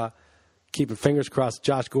if keeping fingers crossed,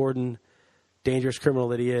 Josh Gordon, dangerous criminal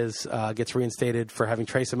that he is, gets reinstated for having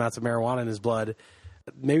trace amounts of marijuana in his blood,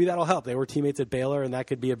 maybe that'll help. They were teammates at Baylor, and that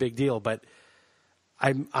could be a big deal. But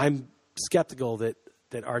I'm skeptical that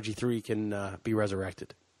RG3 can be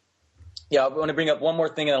resurrected. Yeah, I want to bring up one more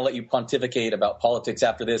thing, and I'll let you pontificate about politics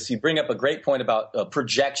after this. You bring up a great point about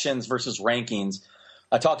projections versus rankings.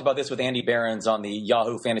 I talked about this with Andy Behrens on the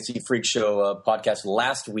Yahoo Fantasy Freak Show podcast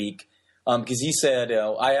last week, because he said,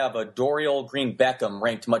 I have a Dorial Green Beckham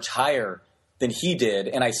ranked much higher than he did.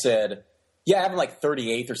 And I said, yeah, I have him like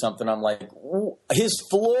 38th or something. I'm like, his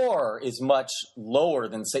floor is much lower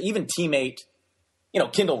than, say, even teammate,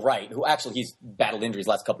 Kendall Wright, who actually he's battled injuries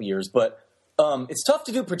last couple of years. But it's tough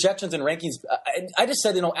to do projections and rankings. I just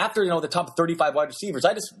said, after, the top 35 wide receivers,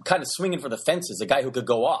 I just kind of swinging for the fences, a guy who could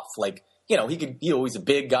go off. Like, he could, he's a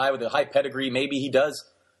big guy with a high pedigree. Maybe he does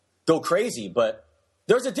go crazy, but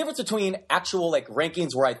there's a difference between actual like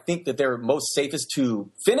rankings where I think that they're most safest to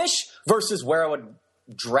finish versus where I would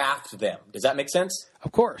draft them. Does that make sense?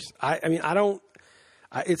 Of course.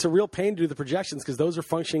 It's a real pain to do the projections because those are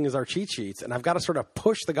functioning as our cheat sheets. And I've got to sort of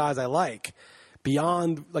push the guys I like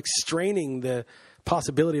beyond like straining the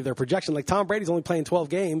possibility of their projection. Like Tom Brady's only playing 12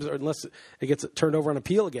 games, or unless it gets turned over on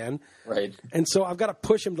appeal again. Right. And so I've got to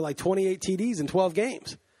push him to like 28 TDs in 12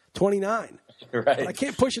 games, 29. Right. But I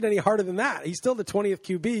can't push it any harder than that. He's still the 20th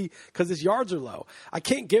QB because his yards are low. I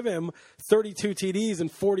can't give him 32 TDs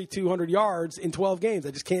and 4,200 yards in 12 games.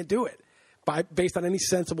 I just can't do it based on any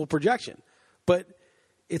sensible projection. But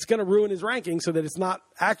it's going to ruin his ranking so that it's not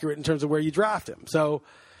accurate in terms of where you draft him. So,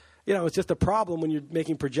 it's just a problem when you're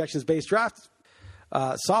making projections-based draft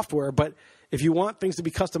software. But if you want things to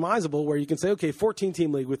be customizable where you can say, okay,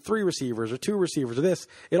 14-team league with 3 receivers or 2 receivers or this,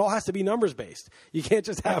 it all has to be numbers-based. You can't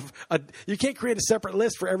just have you can't create a separate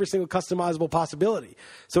list for every single customizable possibility.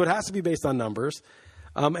 So it has to be based on numbers.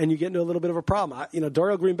 And you get into a little bit of a problem.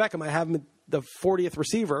 Dorial Green-Beckham, I have him the 40th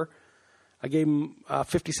receiver. I gave him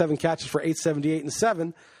 57 catches for 878 and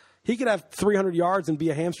 7. He could have 300 yards and be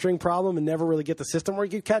a hamstring problem and never really get the system, or he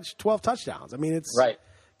could catch 12 touchdowns. I mean, it's right.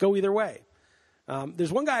 Go either way.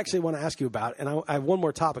 There's one guy I actually want to ask you about, and I have one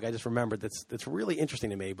more topic I just remembered that's really interesting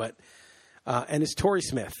to me, and it's Torrey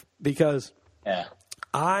Smith, because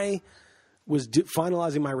I was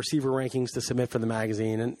finalizing my receiver rankings to submit for the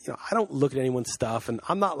magazine, and I don't look at anyone's stuff, and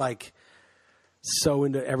I'm not like so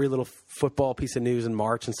into every little football piece of news in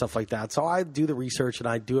March and stuff like that. So I do the research and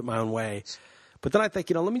I do it my own way. But then I think,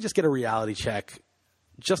 let me just get a reality check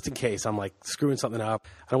just in case I'm like screwing something up.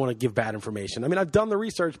 I don't want to give bad information. I mean, I've done the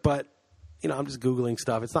research, but I'm just Googling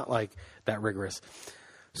stuff. It's not like that rigorous.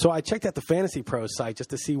 So I checked out the Fantasy Pros site just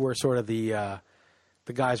to see where sort of the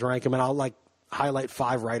guys rank them, and I'll like highlight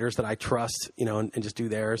 5 writers that I trust, and just do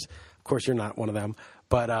theirs. Of course, you're not one of them,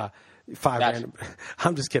 but 5 random.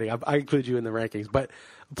 I'm just kidding. I include you in the rankings. But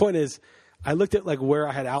the point is, I looked at like where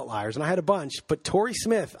I had outliers, and I had a bunch. But Torrey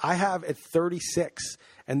Smith, I have at 36,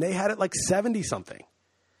 and they had it like 70 something.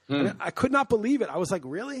 And I could not believe it. I was like,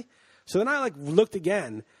 really? So then I like looked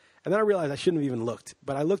again, and then I realized I shouldn't have even looked.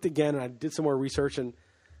 But I looked again, and I did some more research, and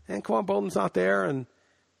Quan Bolden's not there, and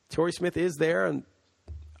Torrey Smith is there, and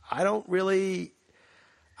I don't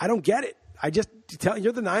get it.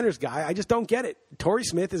 You're the Niners guy. I just don't get it. Torrey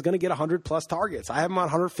Smith is going to get 100-plus targets. I have him on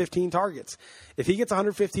 115 targets. If he gets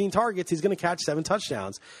 115 targets, he's going to catch 7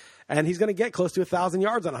 touchdowns. And he's going to get close to 1,000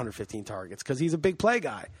 yards on 115 targets because he's a big play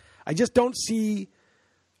guy. I just don't see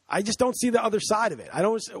the other side of it.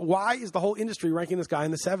 Why is the whole industry ranking this guy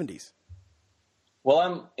in the 70s? Well,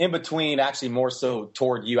 I'm in between, actually more so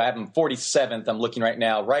toward you. I have him 47th. I'm looking right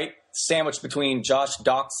now, right sandwiched between Josh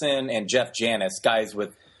Doxson and Jeff Janis, guys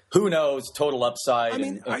with who knows total upside. I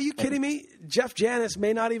mean, are you kidding me? Jeff Janis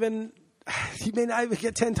may not even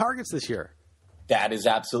get 10 targets this year. That is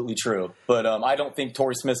absolutely true. But I don't think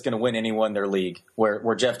Torrey Smith's going to win anyone their league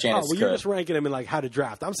where Jeff Janis could. You're just ranking him in like how to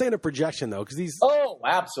draft. I'm saying a projection, though, because these. Oh,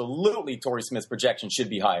 absolutely. Torrey Smith's projection should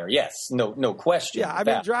be higher. Yes. No question. Yeah, I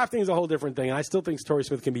mean, drafting is a whole different thing. And I still think Torrey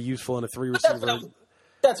Smith can be useful in a 3-receiver.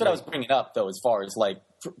 That's what I was bringing up, though, as far as like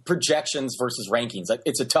projections versus rankings. Like,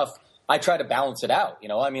 it's a tough. I try to balance it out.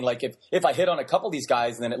 I mean, like if I hit on a couple of these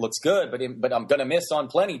guys, then it looks good, but I'm going to miss on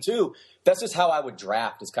plenty too. That's just how I would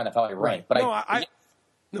draft. Is kind of how I rank. But I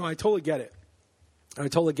totally get it. I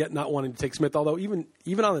totally get not wanting to take Smith. Although even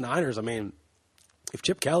on the Niners, I mean, if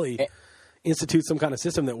Chip Kelly institutes some kind of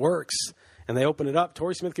system that works and they open it up,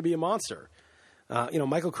 Torrey Smith could be a monster.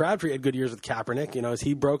 Michael Crabtree had good years with Kaepernick. Is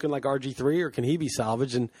he broken like RG3 or can he be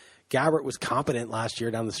salvaged? And Gabbert was competent last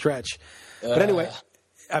year down the stretch. But anyway.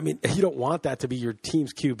 I mean, you don't want that to be your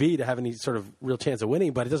team's QB to have any sort of real chance of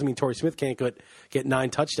winning, but it doesn't mean Torrey Smith can't get 9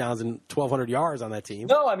 touchdowns and 1,200 yards on that team.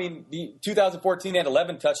 No, I mean, 2014 he had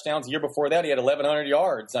 11 touchdowns. The year before that, he had 1,100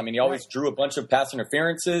 yards. I mean, he always drew a bunch of pass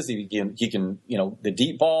interferences. He can, the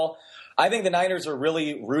deep ball. I think the Niners are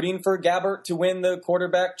really rooting for Gabbert to win the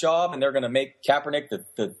quarterback job, and they're going to make Kaepernick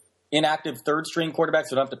the inactive third-string quarterback,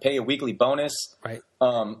 so they don't have to pay a weekly bonus. Right.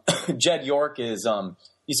 Jed York is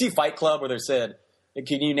you see Fight Club where they said,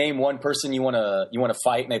 can you name one person you want to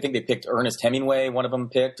fight? And I think they picked Ernest Hemingway. One of them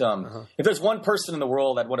picked. If there's one person in the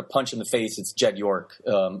world I'd want to punch in the face, it's Jed York,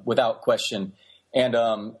 without question. And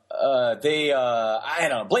I don't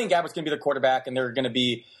know. Blaine Gabbert's going to be the quarterback, and they're going to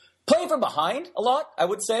be playing from behind a lot. I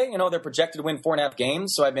would say. They're projected to win 4.5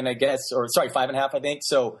 games. So 5.5, I think.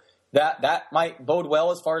 So that might bode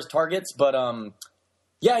well as far as targets, but.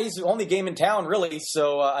 Yeah, he's the only game in town, really.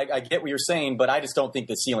 So I get what you're saying, but I just don't think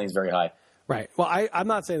the ceiling is very high. Right. Well, I'm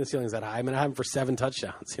not saying the ceiling's that high. I mean, I have him for 7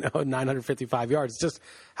 touchdowns, 955 yards. It's just,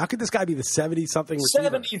 how could this guy be the 70-something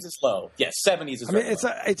receiver? 70s is low. Yes, 70s is low. I mean,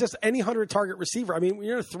 it's just any 100-target receiver. I mean, when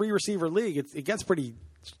you're in a 3-receiver league, it gets pretty,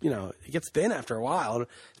 it gets thin after a while,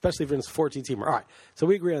 especially if you're in a 14-teamer. All right, so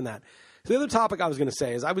we agree on that. So the other topic I was going to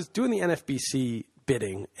say is I was doing the NFBC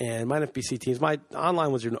bidding, and my NFBC teams, my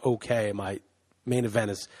online was doing okay. My main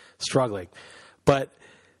event is struggling. But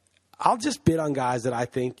I'll just bid on guys that I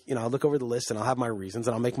think, I'll look over the list and I'll have my reasons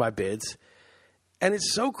and I'll make my bids. And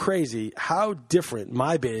it's so crazy how different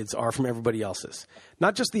my bids are from everybody else's.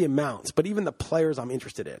 Not just the amounts, but even the players I'm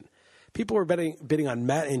interested in. People were bidding on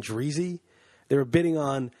Matt Andreezy. They were bidding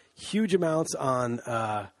on huge amounts on,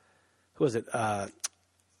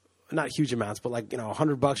 not huge amounts, but like, $100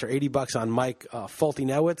 or $80 on Mike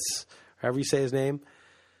Fultinewicz, however you say his name.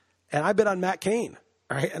 And I bid on Matt Cain.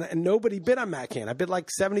 All right. And nobody bid on Matt Cain. I bid like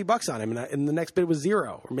 $70 on him. And the next bid was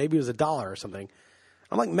 $0, or maybe it was $1 or something.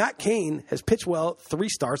 I'm like, Matt Cain has pitched well 3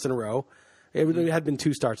 starts in a row. It had been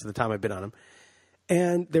 2 starts at the time I bid on him.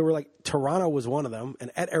 And they were like, Toronto was one of them,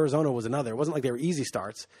 and at Arizona was another. It wasn't like they were easy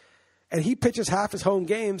starts. And he pitches half his home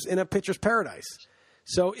games in a pitcher's paradise.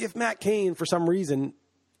 So if Matt Cain, for some reason,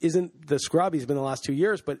 isn't the scrub he's been the last 2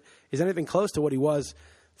 years, but is anything close to what he was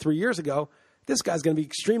 3 years ago, this guy's going to be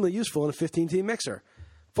extremely useful in a 15-team mixer.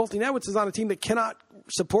 Fultinewicz is on a team that cannot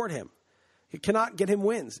support him. It cannot get him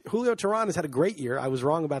wins. Julio Teheran has had a great year. I was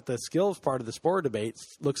wrong about the skills part of the Spore debate,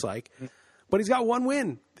 looks like. But he's got 1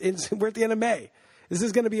 win. We're at the end of May. This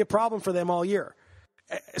is going to be a problem for them all year.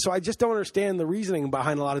 So I just don't understand the reasoning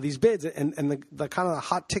behind a lot of these bids and the kind of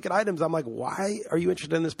hot ticket items. I'm like, why are you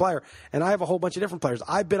interested in this player? And I have a whole bunch of different players.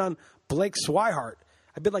 I bid on Blake Swihart.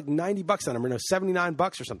 I bid like $90 on him, or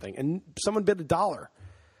 $79 or something. And someone bid $1. And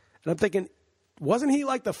I'm thinking, wasn't he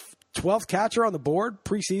like the 12th catcher on the board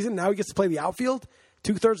preseason? Now he gets to play the outfield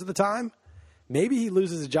 2/3 of the time. Maybe he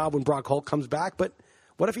loses his job when Brock Holt comes back, but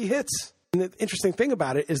what if he hits? And the interesting thing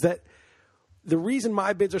about it is that the reason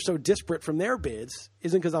my bids are so disparate from their bids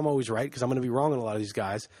isn't because I'm always right, because I'm going to be wrong on a lot of these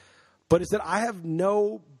guys, but it's that I have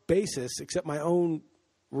no basis except my own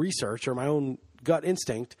research or my own gut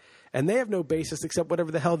instinct, and they have no basis except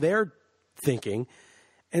whatever the hell they're thinking.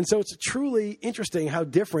 And so it's truly interesting how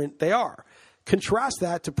different they are. Contrast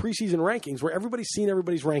that to preseason rankings where everybody's seen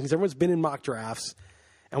everybody's rankings. Everyone's been in mock drafts,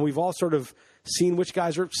 and we've all sort of seen which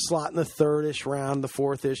guys are slotting the 3rd-ish round, the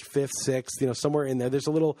 4th-ish, 5th, 6th, somewhere in there. There's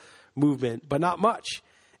a little movement, but not much.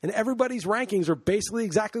 And everybody's rankings are basically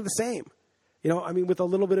exactly the same. With a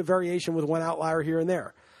little bit of variation with one outlier here and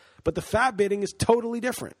there. But the fab bidding is totally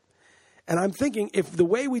different. And I'm thinking if the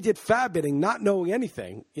way we did fab bidding, not knowing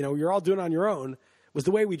anything, you're all doing it on your own, was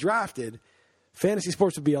the way we drafted, fantasy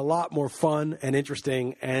sports would be a lot more fun and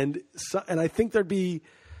interesting. And I think there'd be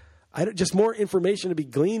just more information to be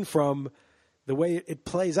gleaned from the way it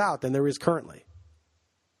plays out than there is currently.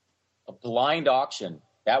 A blind auction.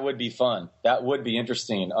 That would be fun. That would be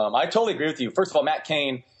interesting. I totally agree with you. First of all, Matt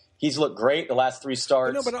Cain, he's looked great the last 3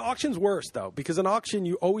 starts. But an auction's worse, though, because an auction,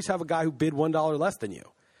 you always have a guy who bid $1 less than you.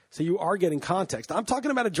 So you are getting context. I'm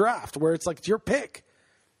talking about a draft where it's like it's your pick.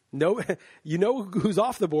 No, you know who's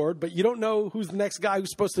off the board, but you don't know who's the next guy who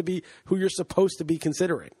you're supposed to be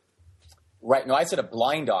considering. Right. No, I said a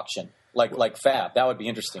blind auction, like fab. That would be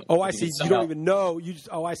interesting. Oh, I see. You don't even know.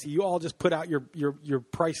 I see. You all just put out your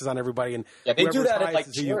prices on everybody, and they do that at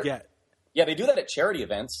who you get. Yeah, they do that at charity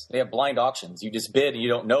events. They have blind auctions. You just bid, and you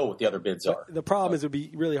don't know what the other bids are. The problem is it would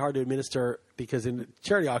be really hard to administer because in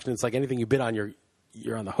charity auction, it's like anything you bid on,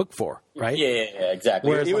 you're on the hook for, right? Yeah, exactly.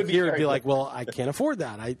 Whereas it would be like, well, I can't afford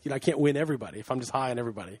that. I can't win everybody if I'm just high on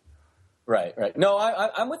everybody. Right. No,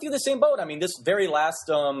 I'm with you in the same boat. I mean, this very last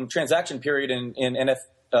transaction period in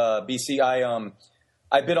NFBC,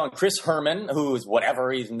 I bid on Chris Herman, who is whatever.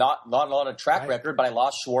 He's not a lot of track record, but I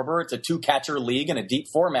lost Schwarber. It's a 2-catcher league in a deep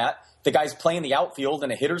format. The guy's playing the outfield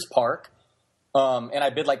in a hitter's park. And I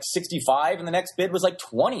bid like 65, and the next bid was like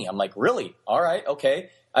 20. I'm like, really? All right, okay.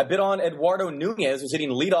 I bid on Eduardo Nunez, who's hitting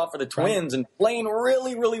leadoff for the Twins and playing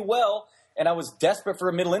really, really well. And I was desperate for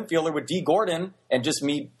a middle infielder with D. Gordon and just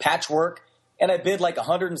me patchwork. And I bid like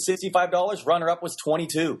 $165. Runner up was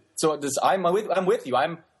 22. So I'm with you.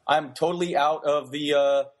 I'm totally out of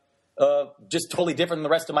the just totally different than the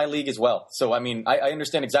rest of my league as well. So I mean, I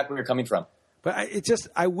understand exactly where you're coming from. But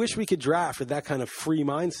I wish we could draft with that kind of free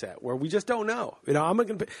mindset where we just don't know.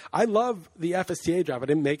 I love the FSTA draft. I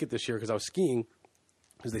didn't make it this year because I was skiing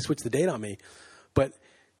because they switched the date on me. But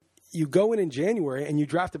you go in January and you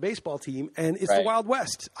draft a baseball team, and it's the Wild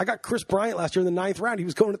West. I got Chris Bryant last year in the 9th round. He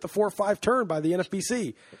was going at the 4 or 5 turn by the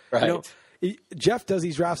NFBC. Right. Jeff does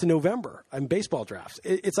these drafts in November. Baseball drafts.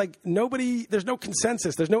 It's like there's no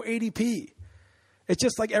consensus. There's no ADP. It's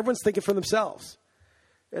just like everyone's thinking for themselves.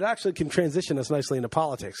 It actually can transition us nicely into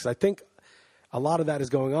politics. I think a lot of that is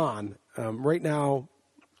going on. Right now,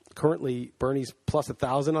 currently, Bernie's plus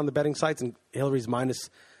 1,000 on the betting sites, and Hillary's minus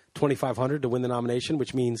 2,500 to win the nomination,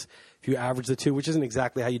 which means if you average the two, which isn't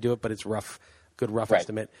exactly how you do it, but it's good rough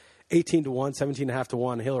estimate, 18 to 1, 17.5 to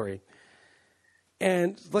 1, Hillary.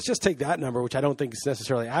 And let's just take that number, which I don't think is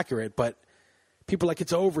necessarily accurate, but people are like,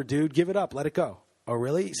 it's over, dude. Give it up. Let it go. Oh,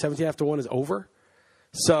 really? 17.5 to 1 is over?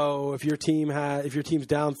 So if your team's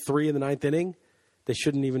down 3 in the 9th inning, they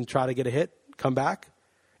shouldn't even try to get a hit, come back,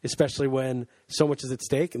 especially when so much is at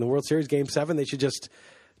stake. In the World Series, Game 7, they should just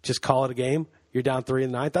call it a game. You're down 3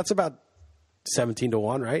 in the 9th. That's about 17 to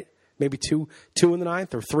 1, right? maybe two in the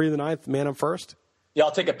ninth or 3 in the ninth, man on first. Yeah,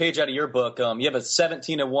 I'll take a page out of your book. You have a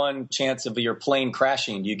 17-1 chance of your plane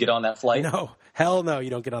crashing. Do you get on that flight? No, hell no, you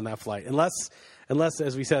don't get on that flight. Unless,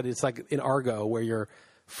 as we said, it's like in Argo where you're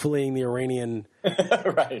fleeing the Iranian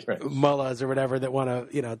right. mullahs or whatever that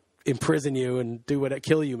want to, imprison you and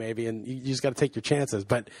kill you maybe, and you just got to take your chances.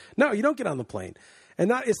 But no, you don't get on the plane. And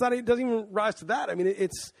it doesn't even rise to that. I mean,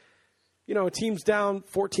 it's, a team's down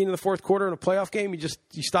 14 in the fourth quarter in a playoff game. You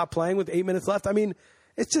stop playing with 8 minutes left. I mean,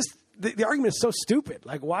 it's just, the argument is so stupid.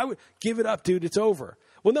 Like, why would give it up, dude? It's over.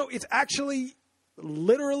 Well, no, it's actually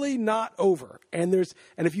literally not over. And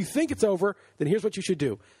if you think it's over, then here's what you should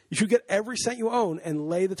do. You should get every cent you own and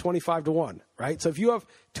lay the 25-1, right? So if you have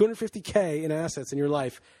 $250K in assets in your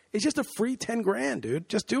life, it's just a free 10 grand, dude.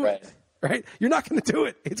 Just do it, right? You're not going to do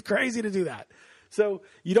it. It's crazy to do that. So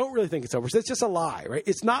you don't really think it's over. So it's just a lie, right?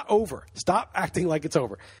 It's not over. Stop acting like it's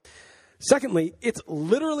over. Secondly, it's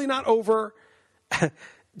literally not over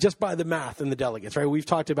just by the math and the delegates, right? We've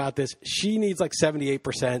talked about this. She needs like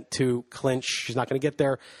 78% to clinch. She's not going to get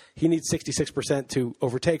there. He needs 66% to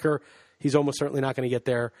overtake her. He's almost certainly not going to get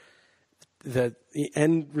there. The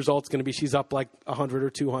end result's going to be she's up like 100 or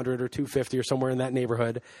 200 or 250 or somewhere in that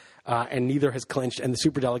neighborhood, and neither has clinched, and the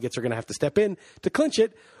superdelegates are going to have to step in to clinch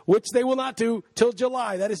it, which they will not do till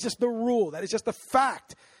July. That is just the rule. That is just the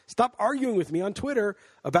fact. Stop arguing with me on Twitter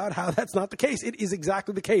about how that's not the case. It is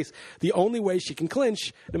exactly the case. The only way she can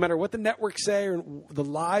clinch, no matter what the networks say or the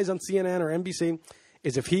lies on CNN or NBC,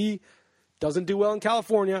 is if he doesn't do well in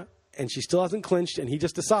California and she still hasn't clinched and he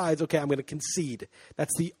just decides, okay, I'm going to concede.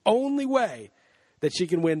 That's the only way that she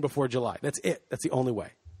can win before July. That's it. That's the only way.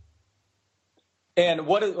 And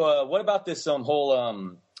what about this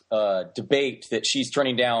whole debate that she's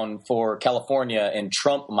turning down for California and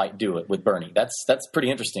Trump might do it with Bernie? That's pretty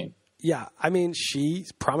interesting. Yeah, I mean, she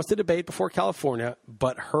promised a debate before California,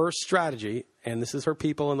 but her strategy, and this is her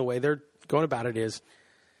people and the way they're going about it, is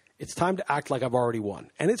it's time to act like I've already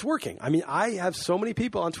won. And it's working. I mean, I have so many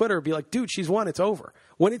people on Twitter be like, dude, she's won. It's over.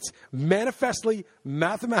 When it's manifestly,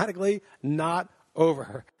 mathematically not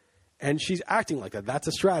over. And she's acting like that. That's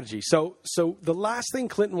a strategy. So the last thing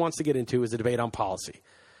Clinton wants to get into is a debate on policy.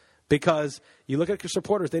 Because you look at your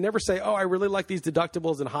supporters, they never say, oh, I really like these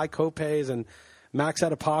deductibles and high copays and max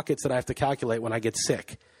out-of-pockets that I have to calculate when I get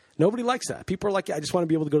sick. Nobody likes that. People are like, I just want to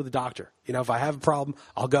be able to go to the doctor. If I have a problem,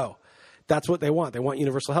 I'll go. That's what they want. They want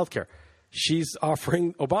universal health care. She's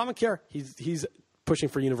offering Obamacare. He's pushing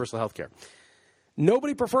for universal health care.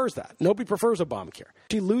 Nobody prefers that. Nobody prefers Obamacare.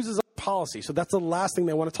 She loses on policy, so that's the last thing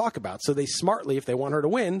they want to talk about. So they smartly, if they want her to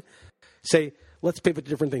win, say, let's pivot to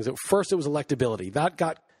different things. First, it was electability. That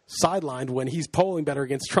got sidelined when he's polling better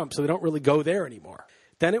against Trump, so they don't really go there anymore.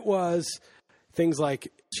 Then it was things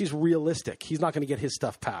like she's realistic. He's not going to get his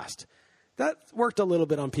stuff passed. That worked a little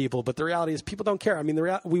bit on people, but the reality is people don't care. I mean,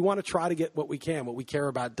 we want to try to get what we can, what we care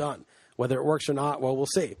about done. Whether it works or not, well, we'll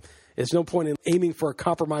see. There's no point in aiming for a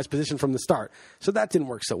compromised position from the start. So that didn't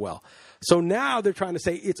work so well. So now they're trying to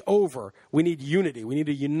say it's over. We need unity. We need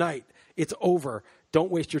to unite. It's over.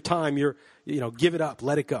 Don't waste your time. Give it up.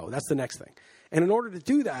 Let it go. That's the next thing. And in order to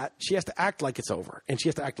do that, she has to act like it's over, and she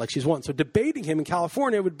has to act like she's won. So debating him in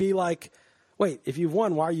California would be like, wait, if you've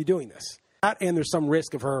won, why are you doing this? And there's some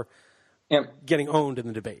risk of her getting owned in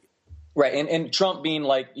the debate. Right. And Trump being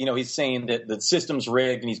like, he's saying that the system's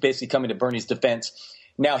rigged, and he's basically coming to Bernie's defense.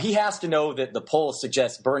 Now, he has to know that the polls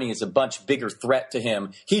suggest Bernie is a much bigger threat to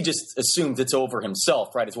him. He just assumes it's over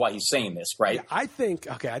himself, right? Is why he's saying this, right? Yeah, I think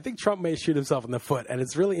Trump may shoot himself in the foot, and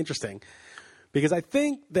it's really interesting because I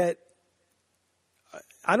think that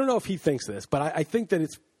I don't know if he thinks this, but I think that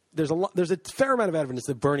there's a fair amount of evidence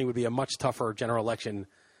that Bernie would be a much tougher general election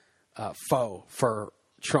foe for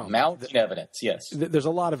Trump. Mounting evidence, yes. There's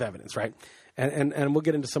a lot of evidence, right? And we'll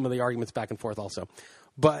get into some of the arguments back and forth also.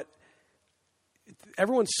 But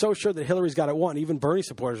everyone's so sure that Hillary's got it won. Even Bernie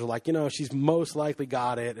supporters are like, she's most likely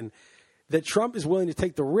got it. And that Trump is willing to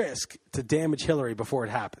take the risk to damage Hillary before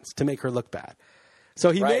it happens, to make her look bad.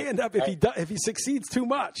 So he may end up, if he succeeds too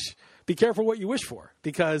much, be careful what you wish for,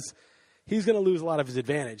 because he's going to lose a lot of his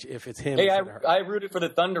advantage if it's him. Hey, I rooted for the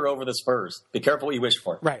Thunder over the Spurs. Be careful what you wish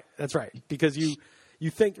for. Right, that's right. Because you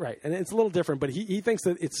think, right, and it's a little different, but he thinks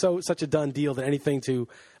that it's such a done deal that anything to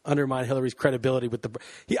undermine Hillary's credibility with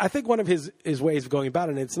I think one of his ways of going about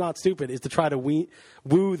it, and it's not stupid, is to try to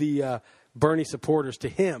woo the Bernie supporters to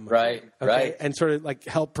him. Right, okay, right. And sort of like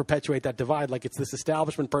help perpetuate that divide, like it's this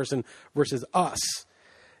establishment person versus us,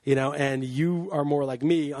 and you are more like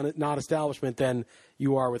me, not establishment, than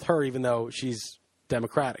you are with her, even though she's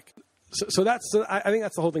Democratic. So I think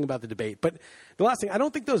that's the whole thing about the debate. But the last thing, I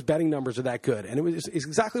don't think those betting numbers are that good. And it's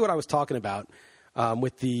exactly what I was talking about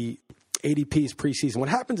with the ADPs preseason. What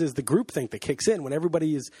happens is the groupthink that kicks in when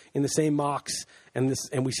everybody is in the same mocks and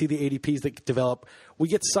we see the ADPs that develop. We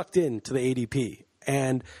get sucked into the ADP,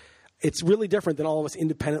 and it's really different than all of us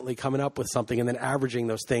independently coming up with something and then averaging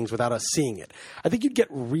those things without us seeing it. I think you'd get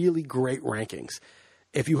really great rankings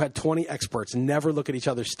if you had 20 experts never look at each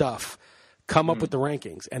other's stuff, come up with the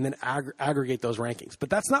rankings, and then aggregate those rankings. But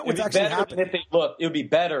that's not what's actually happening. If they look, it would be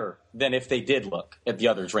better than if they did look at the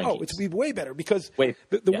others' rankings. Oh, it would be way better because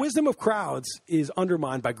the wisdom of crowds is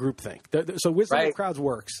undermined by groupthink. So wisdom of crowds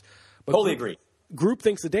works. But totally agree.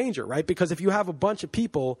 Groupthink's the danger, right? Because if you have a bunch of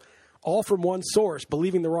people all from one source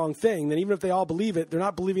believing the wrong thing, then even if they all believe it, they're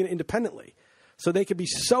not believing it independently. So they could be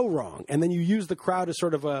so wrong. And then you use the crowd as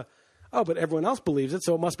sort of but everyone else believes it,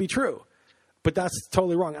 so it must be true. But that's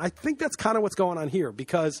totally wrong. I think that's kind of what's going on here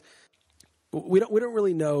because we don't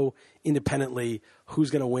really know independently who's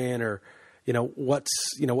going to win or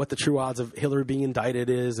what the true odds of Hillary being indicted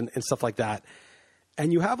is and stuff like that.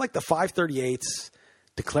 And you have like the 538s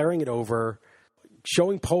declaring it over,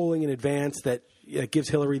 showing polling in advance that gives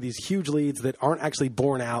Hillary these huge leads that aren't actually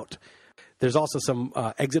borne out. There's also some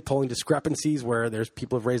exit polling discrepancies where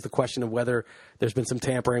people have raised the question of whether there's been some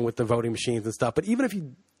tampering with the voting machines and stuff. But even if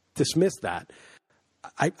you dismiss that,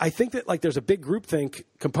 I think that like there's a big groupthink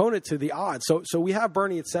component to the odds. So we have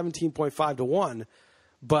Bernie at 17.5 to 1,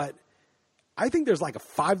 but I think there's like a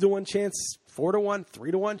 5 to 1 chance, 4 to 1,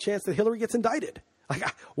 3 to 1 chance that Hillary gets indicted. Like,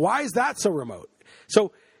 why is that so remote?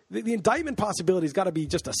 So the indictment possibility has got to be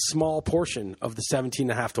just a small portion of the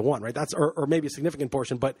 17.5 to 1, right? That's or maybe a significant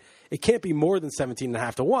portion, but it can't be more than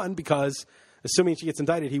 17.5 to 1 because assuming she gets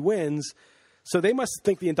indicted, he wins. So they must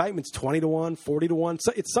think the indictment's 20 to 1, 40 to 1.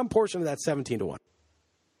 So it's some portion of that 17 to 1.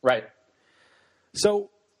 Right. So,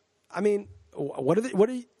 I mean,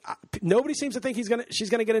 nobody seems to think she's going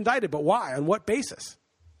to get indicted, but why? On what basis?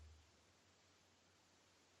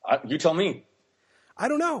 You tell me. I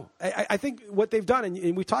don't know. I think what they've done,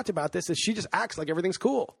 and we talked about this, is she just acts like everything's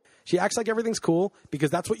cool. She acts like everything's cool because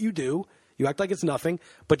that's what you do. You act like it's nothing.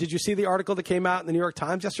 But did you see the article that came out in the New York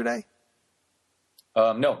Times yesterday?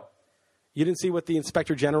 No. You didn't see what the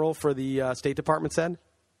Inspector General for the State Department said?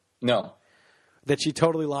 No. That she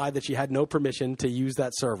totally lied, that she had no permission to use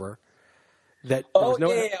that server. That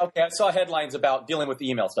okay. I saw headlines about dealing with the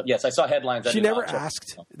email stuff. Yes, I saw headlines. She never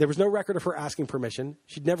asked. There was no record of her asking permission.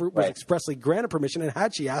 She never was expressly granted permission, and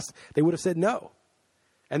had she asked, they would have said no.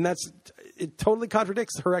 And it totally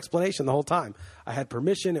contradicts her explanation the whole time. I had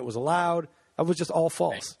permission. It was allowed. That was just all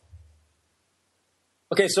false.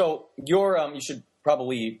 Okay, so you should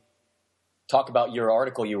probably talk about your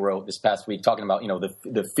article you wrote this past week, talking about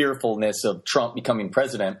the fearfulness of Trump becoming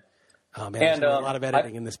president. Oh, man, there's a lot of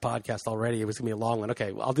editing in this podcast already. It was going to be a long one.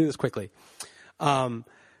 Okay, well, I'll do this quickly.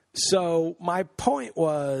 So my point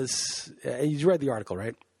was, you read the article,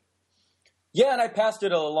 right? Yeah, and I passed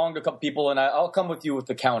it along to a couple people, and I'll come with you with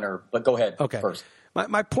the counter, but go ahead first.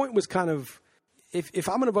 My point was kind of, if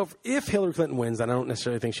I'm going to vote if Hillary Clinton wins, and I don't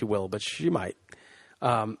necessarily think she will, but she might.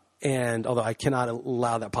 And although I cannot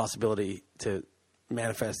allow that possibility to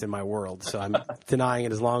manifest in my world, so I'm denying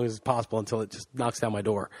it as long as possible until it just knocks down my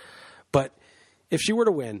door. But if she were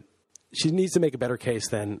to win, she needs to make a better case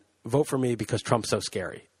than vote for me because Trump's so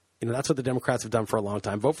scary. That's what the Democrats have done for a long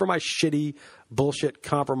time. Vote for my shitty, bullshit,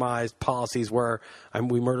 compromised policies where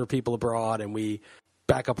we murder people abroad and we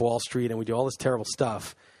back up Wall Street and we do all this terrible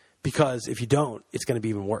stuff, because if you don't, it's going to be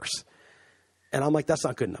even worse. And I'm like, that's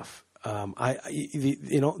not good enough.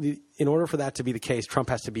 In order for that to be the case, Trump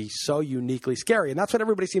has to be so uniquely scary. And that's what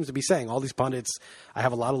everybody seems to be saying. All these pundits, I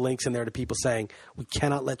have a lot of links in there to people saying, we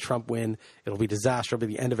cannot let Trump win. It'll be disaster. It'll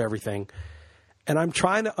be the end of everything. And I'm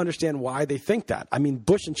trying to understand why they think that. I mean,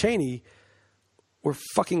 Bush and Cheney were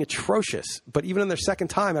fucking atrocious. But even in their second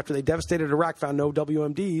time, after they devastated Iraq, found no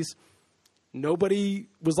WMDs, nobody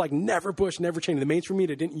was like, never Bush, never Cheney. The mainstream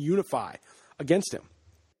media didn't unify against him.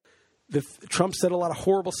 Trump said a lot of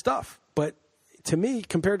horrible stuff, but to me,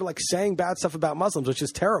 compared to like saying bad stuff about Muslims, which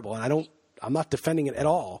is terrible, and I'm not defending it at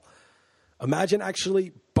all. Imagine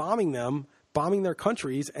actually bombing their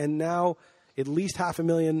countries, and now at least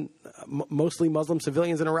 500,000, mostly Muslim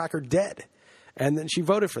civilians in Iraq are dead. And then she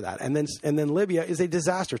voted for that, and then Libya is a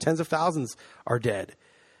disaster. Tens of thousands are dead,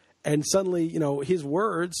 and suddenly his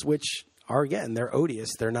words, which are again they're odious,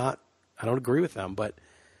 they're not. I don't agree with them, but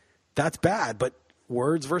that's bad. But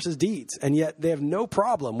words versus deeds. And yet they have no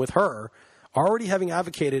problem with her already having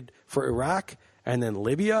advocated for Iraq and then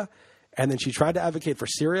Libya. And then she tried to advocate for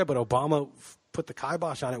Syria, but Obama put the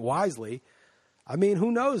kibosh on it wisely. I mean, who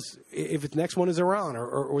knows if the next one is Iran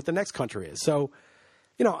or what the next country is. So,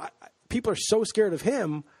 people are so scared of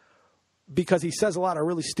him because he says a lot of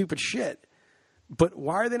really stupid shit. But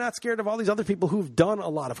why are they not scared of all these other people who've done a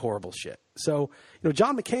lot of horrible shit? So,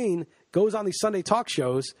 John McCain goes on these Sunday talk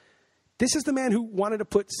shows. This is the man who wanted to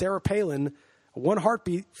put Sarah Palin, one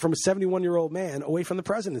heartbeat from a 71-year-old man, away from the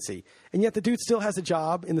presidency. And yet the dude still has a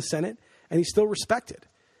job in the Senate, and he's still respected.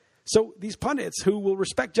 So these pundits who will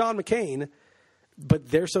respect John McCain, but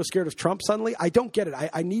they're so scared of Trump suddenly, I don't get it.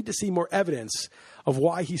 I need to see more evidence of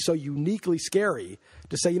why he's so uniquely scary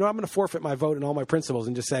to say, I'm going to forfeit my vote and all my principles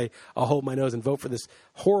and just say, I'll hold my nose and vote for this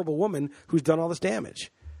horrible woman who's done all this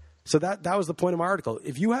damage. So that was the point of my article.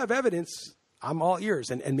 If you have evidence, I'm all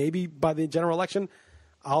ears. And maybe by the general election,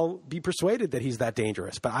 I'll be persuaded that he's that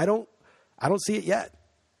dangerous. But I don't see it yet.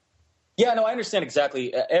 Yeah, no, I understand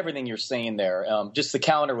exactly everything you're saying there. Just the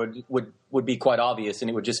counter would be quite obvious,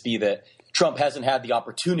 and it would just be that Trump hasn't had the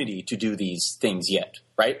opportunity to do these things yet,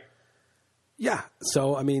 right? Yeah.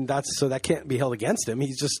 So that can't be held against him.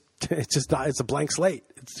 It's a blank slate.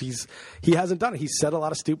 He hasn't done it. He's said a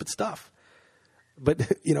lot of stupid stuff, but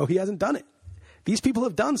he hasn't done it. These people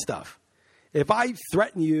have done stuff. If I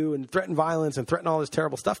threaten you and threaten violence and threaten all this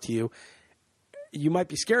terrible stuff to you, you might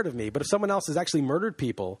be scared of me. But if someone else has actually murdered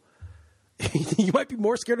people, you might be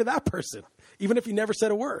more scared of that person, even if you never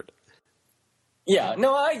said a word. Yeah,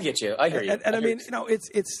 no, I get you. I hear you. And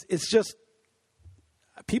it's just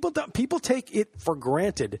people take it for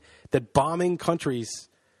granted that bombing countries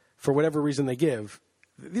for whatever reason they give.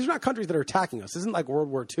 These are not countries that are attacking us. This isn't like World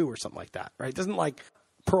War II or something like that, right? This isn't like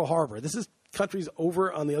Pearl Harbor. This is countries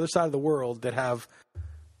over on the other side of the world that have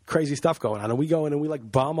crazy stuff going on, and we go in and we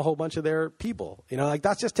bomb a whole bunch of their people.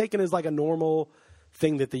 That's just taken as like a normal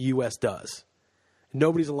thing that the U.S. does.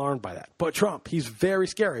 Nobody's alarmed by that. But Trump, he's very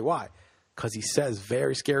scary. Why? Because he says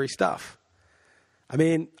very scary stuff.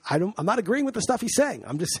 I'm not agreeing with the stuff he's saying.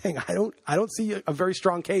 I'm just saying I don't see a very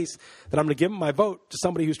strong case that I'm going to give him my vote to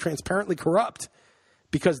somebody who's transparently corrupt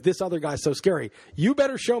because this other guy's so scary. You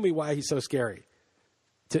better show me why he's so scary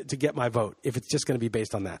to get my vote if it's just going to be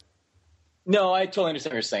based on that. No, I totally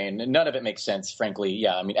understand what you're saying. None of it makes sense, frankly.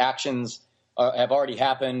 Yeah, actions have already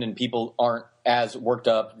happened and people aren't as worked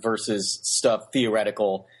up versus stuff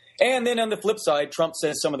theoretical. And then on the flip side, Trump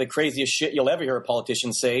says some of the craziest shit you'll ever hear a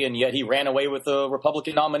politician say, and yet he ran away with a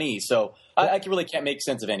Republican nominee. So I really can't make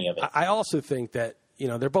sense of any of it. I also think that,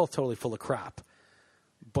 they're both totally full of crap.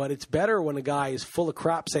 But it's better when a guy is full of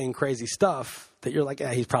crap saying crazy stuff that you're like,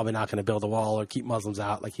 he's probably not going to build a wall or keep Muslims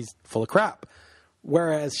out. Like, he's full of crap.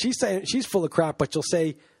 Whereas she's saying she's full of crap, but she'll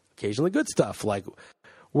say occasionally good stuff like,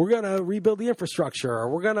 we're going to rebuild the infrastructure or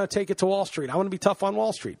we're going to take it to Wall Street. I want to be tough on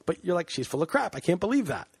Wall Street. But you're like, she's full of crap. I can't believe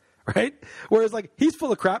that. Right? Whereas he's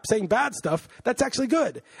full of crap saying bad stuff. That's actually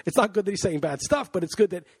good. It's not good that he's saying bad stuff, but it's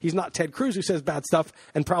good that he's not Ted Cruz who says bad stuff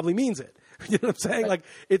and probably means it. You know what I'm saying? Like,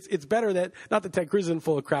 it's better that, not that Ted Cruz isn't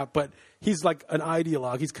full of crap, but he's like an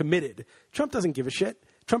ideologue. He's committed. Trump doesn't give a shit.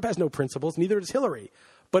 Trump has no principles. Neither does Hillary.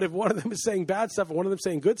 But if one of them is saying bad stuff and one of them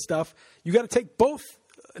saying good stuff, you got to take both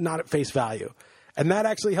not at face value. And that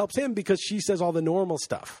actually helps him because she says all the normal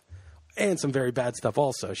stuff and some very bad stuff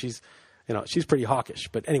also. She's pretty hawkish.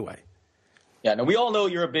 But anyway. Yeah, no, we all know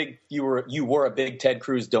you were a big Ted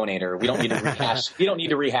Cruz donator. We don't need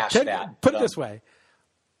to rehash that. Put it this way.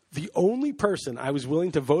 The only person I was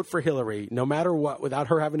willing to vote for Hillary, no matter what, without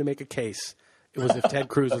her having to make a case, it was if Ted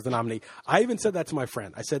Cruz was the nominee. I even said that to my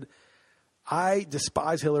friend. I said, I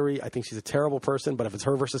despise Hillary. I think she's a terrible person, but if it's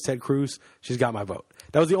her versus Ted Cruz, she's got my vote.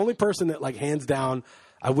 That was the only person that, hands down,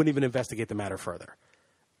 I wouldn't even investigate the matter further.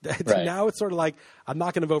 Right. Now it's sort of like, I'm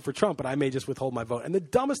not going to vote for Trump, but I may just withhold my vote. And the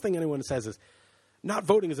dumbest thing anyone says is, not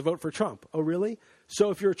voting is a vote for Trump. Oh, really? So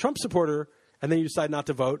if you're a Trump supporter and then you decide not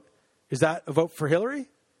to vote, is that a vote for Hillary?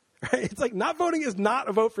 Right? It's like not voting is not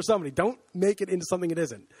a vote for somebody. Don't make it into something it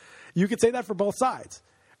isn't. You could say that for both sides.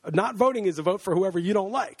 Not voting is a vote for whoever you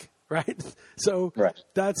don't like. Right? So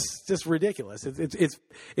That's just ridiculous.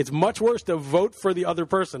 It's much worse to vote for the other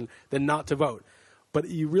person than not to vote. But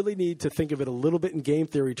you really need to think of it a little bit in game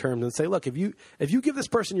theory terms and say, look, if you give this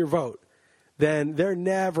person your vote, then they're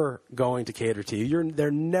never going to cater to you.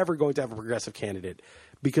 They're never going to have a progressive candidate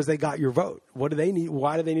because they got your vote. What do they need?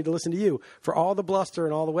 Why do they need to listen to you? For all the bluster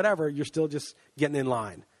and all the whatever, you're still just getting in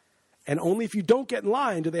line. And only if you don't get in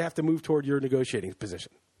line do they have to move toward your negotiating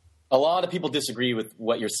position. A lot of people disagree with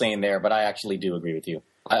what you're saying there, but I actually do agree with you.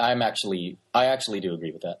 I actually do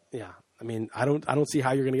agree with that. Yeah. I don't see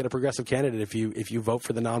how you're going to get a progressive candidate if you vote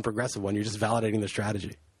for the non-progressive one. You're just validating their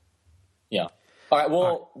strategy. Yeah. All right.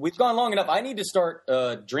 Well, we've gone long enough. I need to start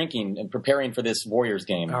drinking and preparing for this Warriors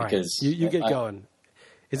game. All because right. You get going.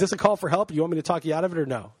 Is this a call for help? You want me to talk you out of it or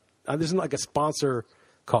no? This isn't like a sponsor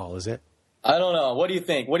call, is it? I don't know. What do you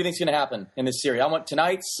think? What do you think's going to happen in this series? I want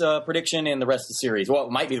tonight's prediction and the rest of the series. Well,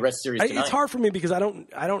 it might be the rest of the series tonight. It's hard for me because I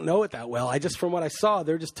don't know it that well. I just, from what I saw,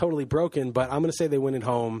 they're just totally broken. But I'm going to say they win at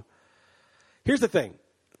home. Here's the thing.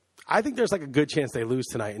 I think there's like a good chance they lose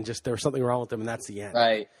tonight and just there's something wrong with them and that's the end.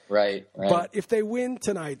 Right. But if they win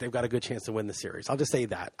tonight, they've got a good chance to win the series. I'll just say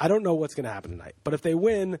that. I don't know what's going to happen tonight. But if they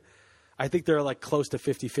win, I think they're like close to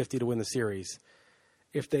 50-50 to win the series.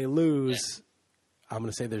 If they lose, I'm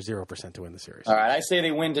going to say they're 0% to win the series. All right. I say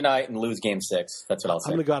they win tonight and lose game 6. That's what I'll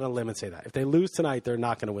say. I'm going to go out on a limb and say that. If they lose tonight, they're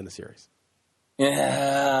not going to win the series.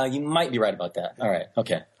 Yeah, you might be right about that. All right.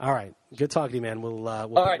 Okay. All right. Good talking to you, man. We'll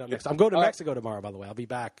pick it up next. I'm going to Mexico tomorrow, by the way. I'll be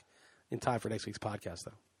back in time for next week's podcast,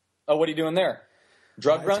 though. Oh, what are you doing there?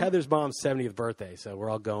 Drug run? It's Heather's mom's 70th birthday, so we're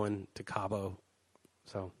all going to Cabo.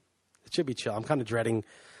 So it should be chill. I'm kind of dreading.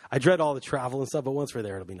 I dread all the travel and stuff, but once we're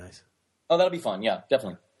there, it'll be nice. Oh, that'll be fun. Yeah,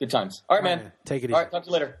 definitely. Good times. All right, man. Take it easy. All right, talk to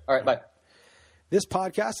you later. All right, bye. This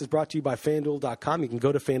podcast is brought to you by FanDuel.com. You can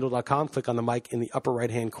go to FanDuel.com, click on the mic in the upper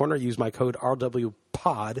right-hand corner, use my code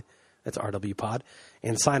RWPOD, that's RWPOD,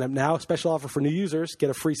 and sign up now. Special offer for new users. Get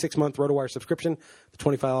a free 6-month RotoWire subscription, the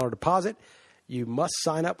 $25 deposit. You must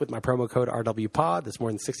sign up with my promo code RWPOD. That's more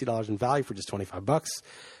than $60 in value for just $25.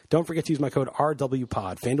 Don't forget to use my code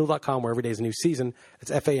RWPOD. FanDuel.com, where every day is a new season.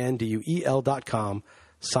 It's FanDuel.com.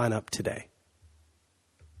 Sign up today.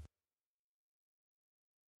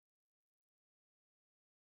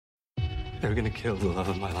 They're gonna kill the love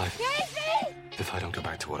of my life. Casey! If I don't go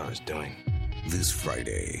back to what I was doing. This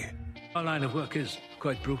Friday. Our line of work is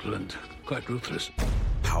quite brutal and quite ruthless.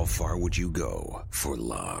 How far would you go for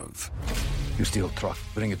love? You steal truck,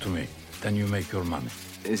 bring it to me. Then you make your money.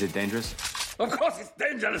 Is it dangerous? Of course it's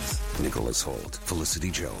dangerous! Nicholas Hoult, Felicity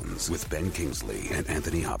Jones, with Ben Kingsley and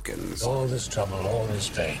Anthony Hopkins. All this trouble, all this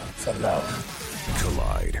pain, for love.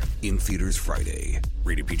 Collide. In theaters Friday.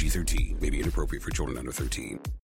 Rated PG-13. May be inappropriate for children under 13.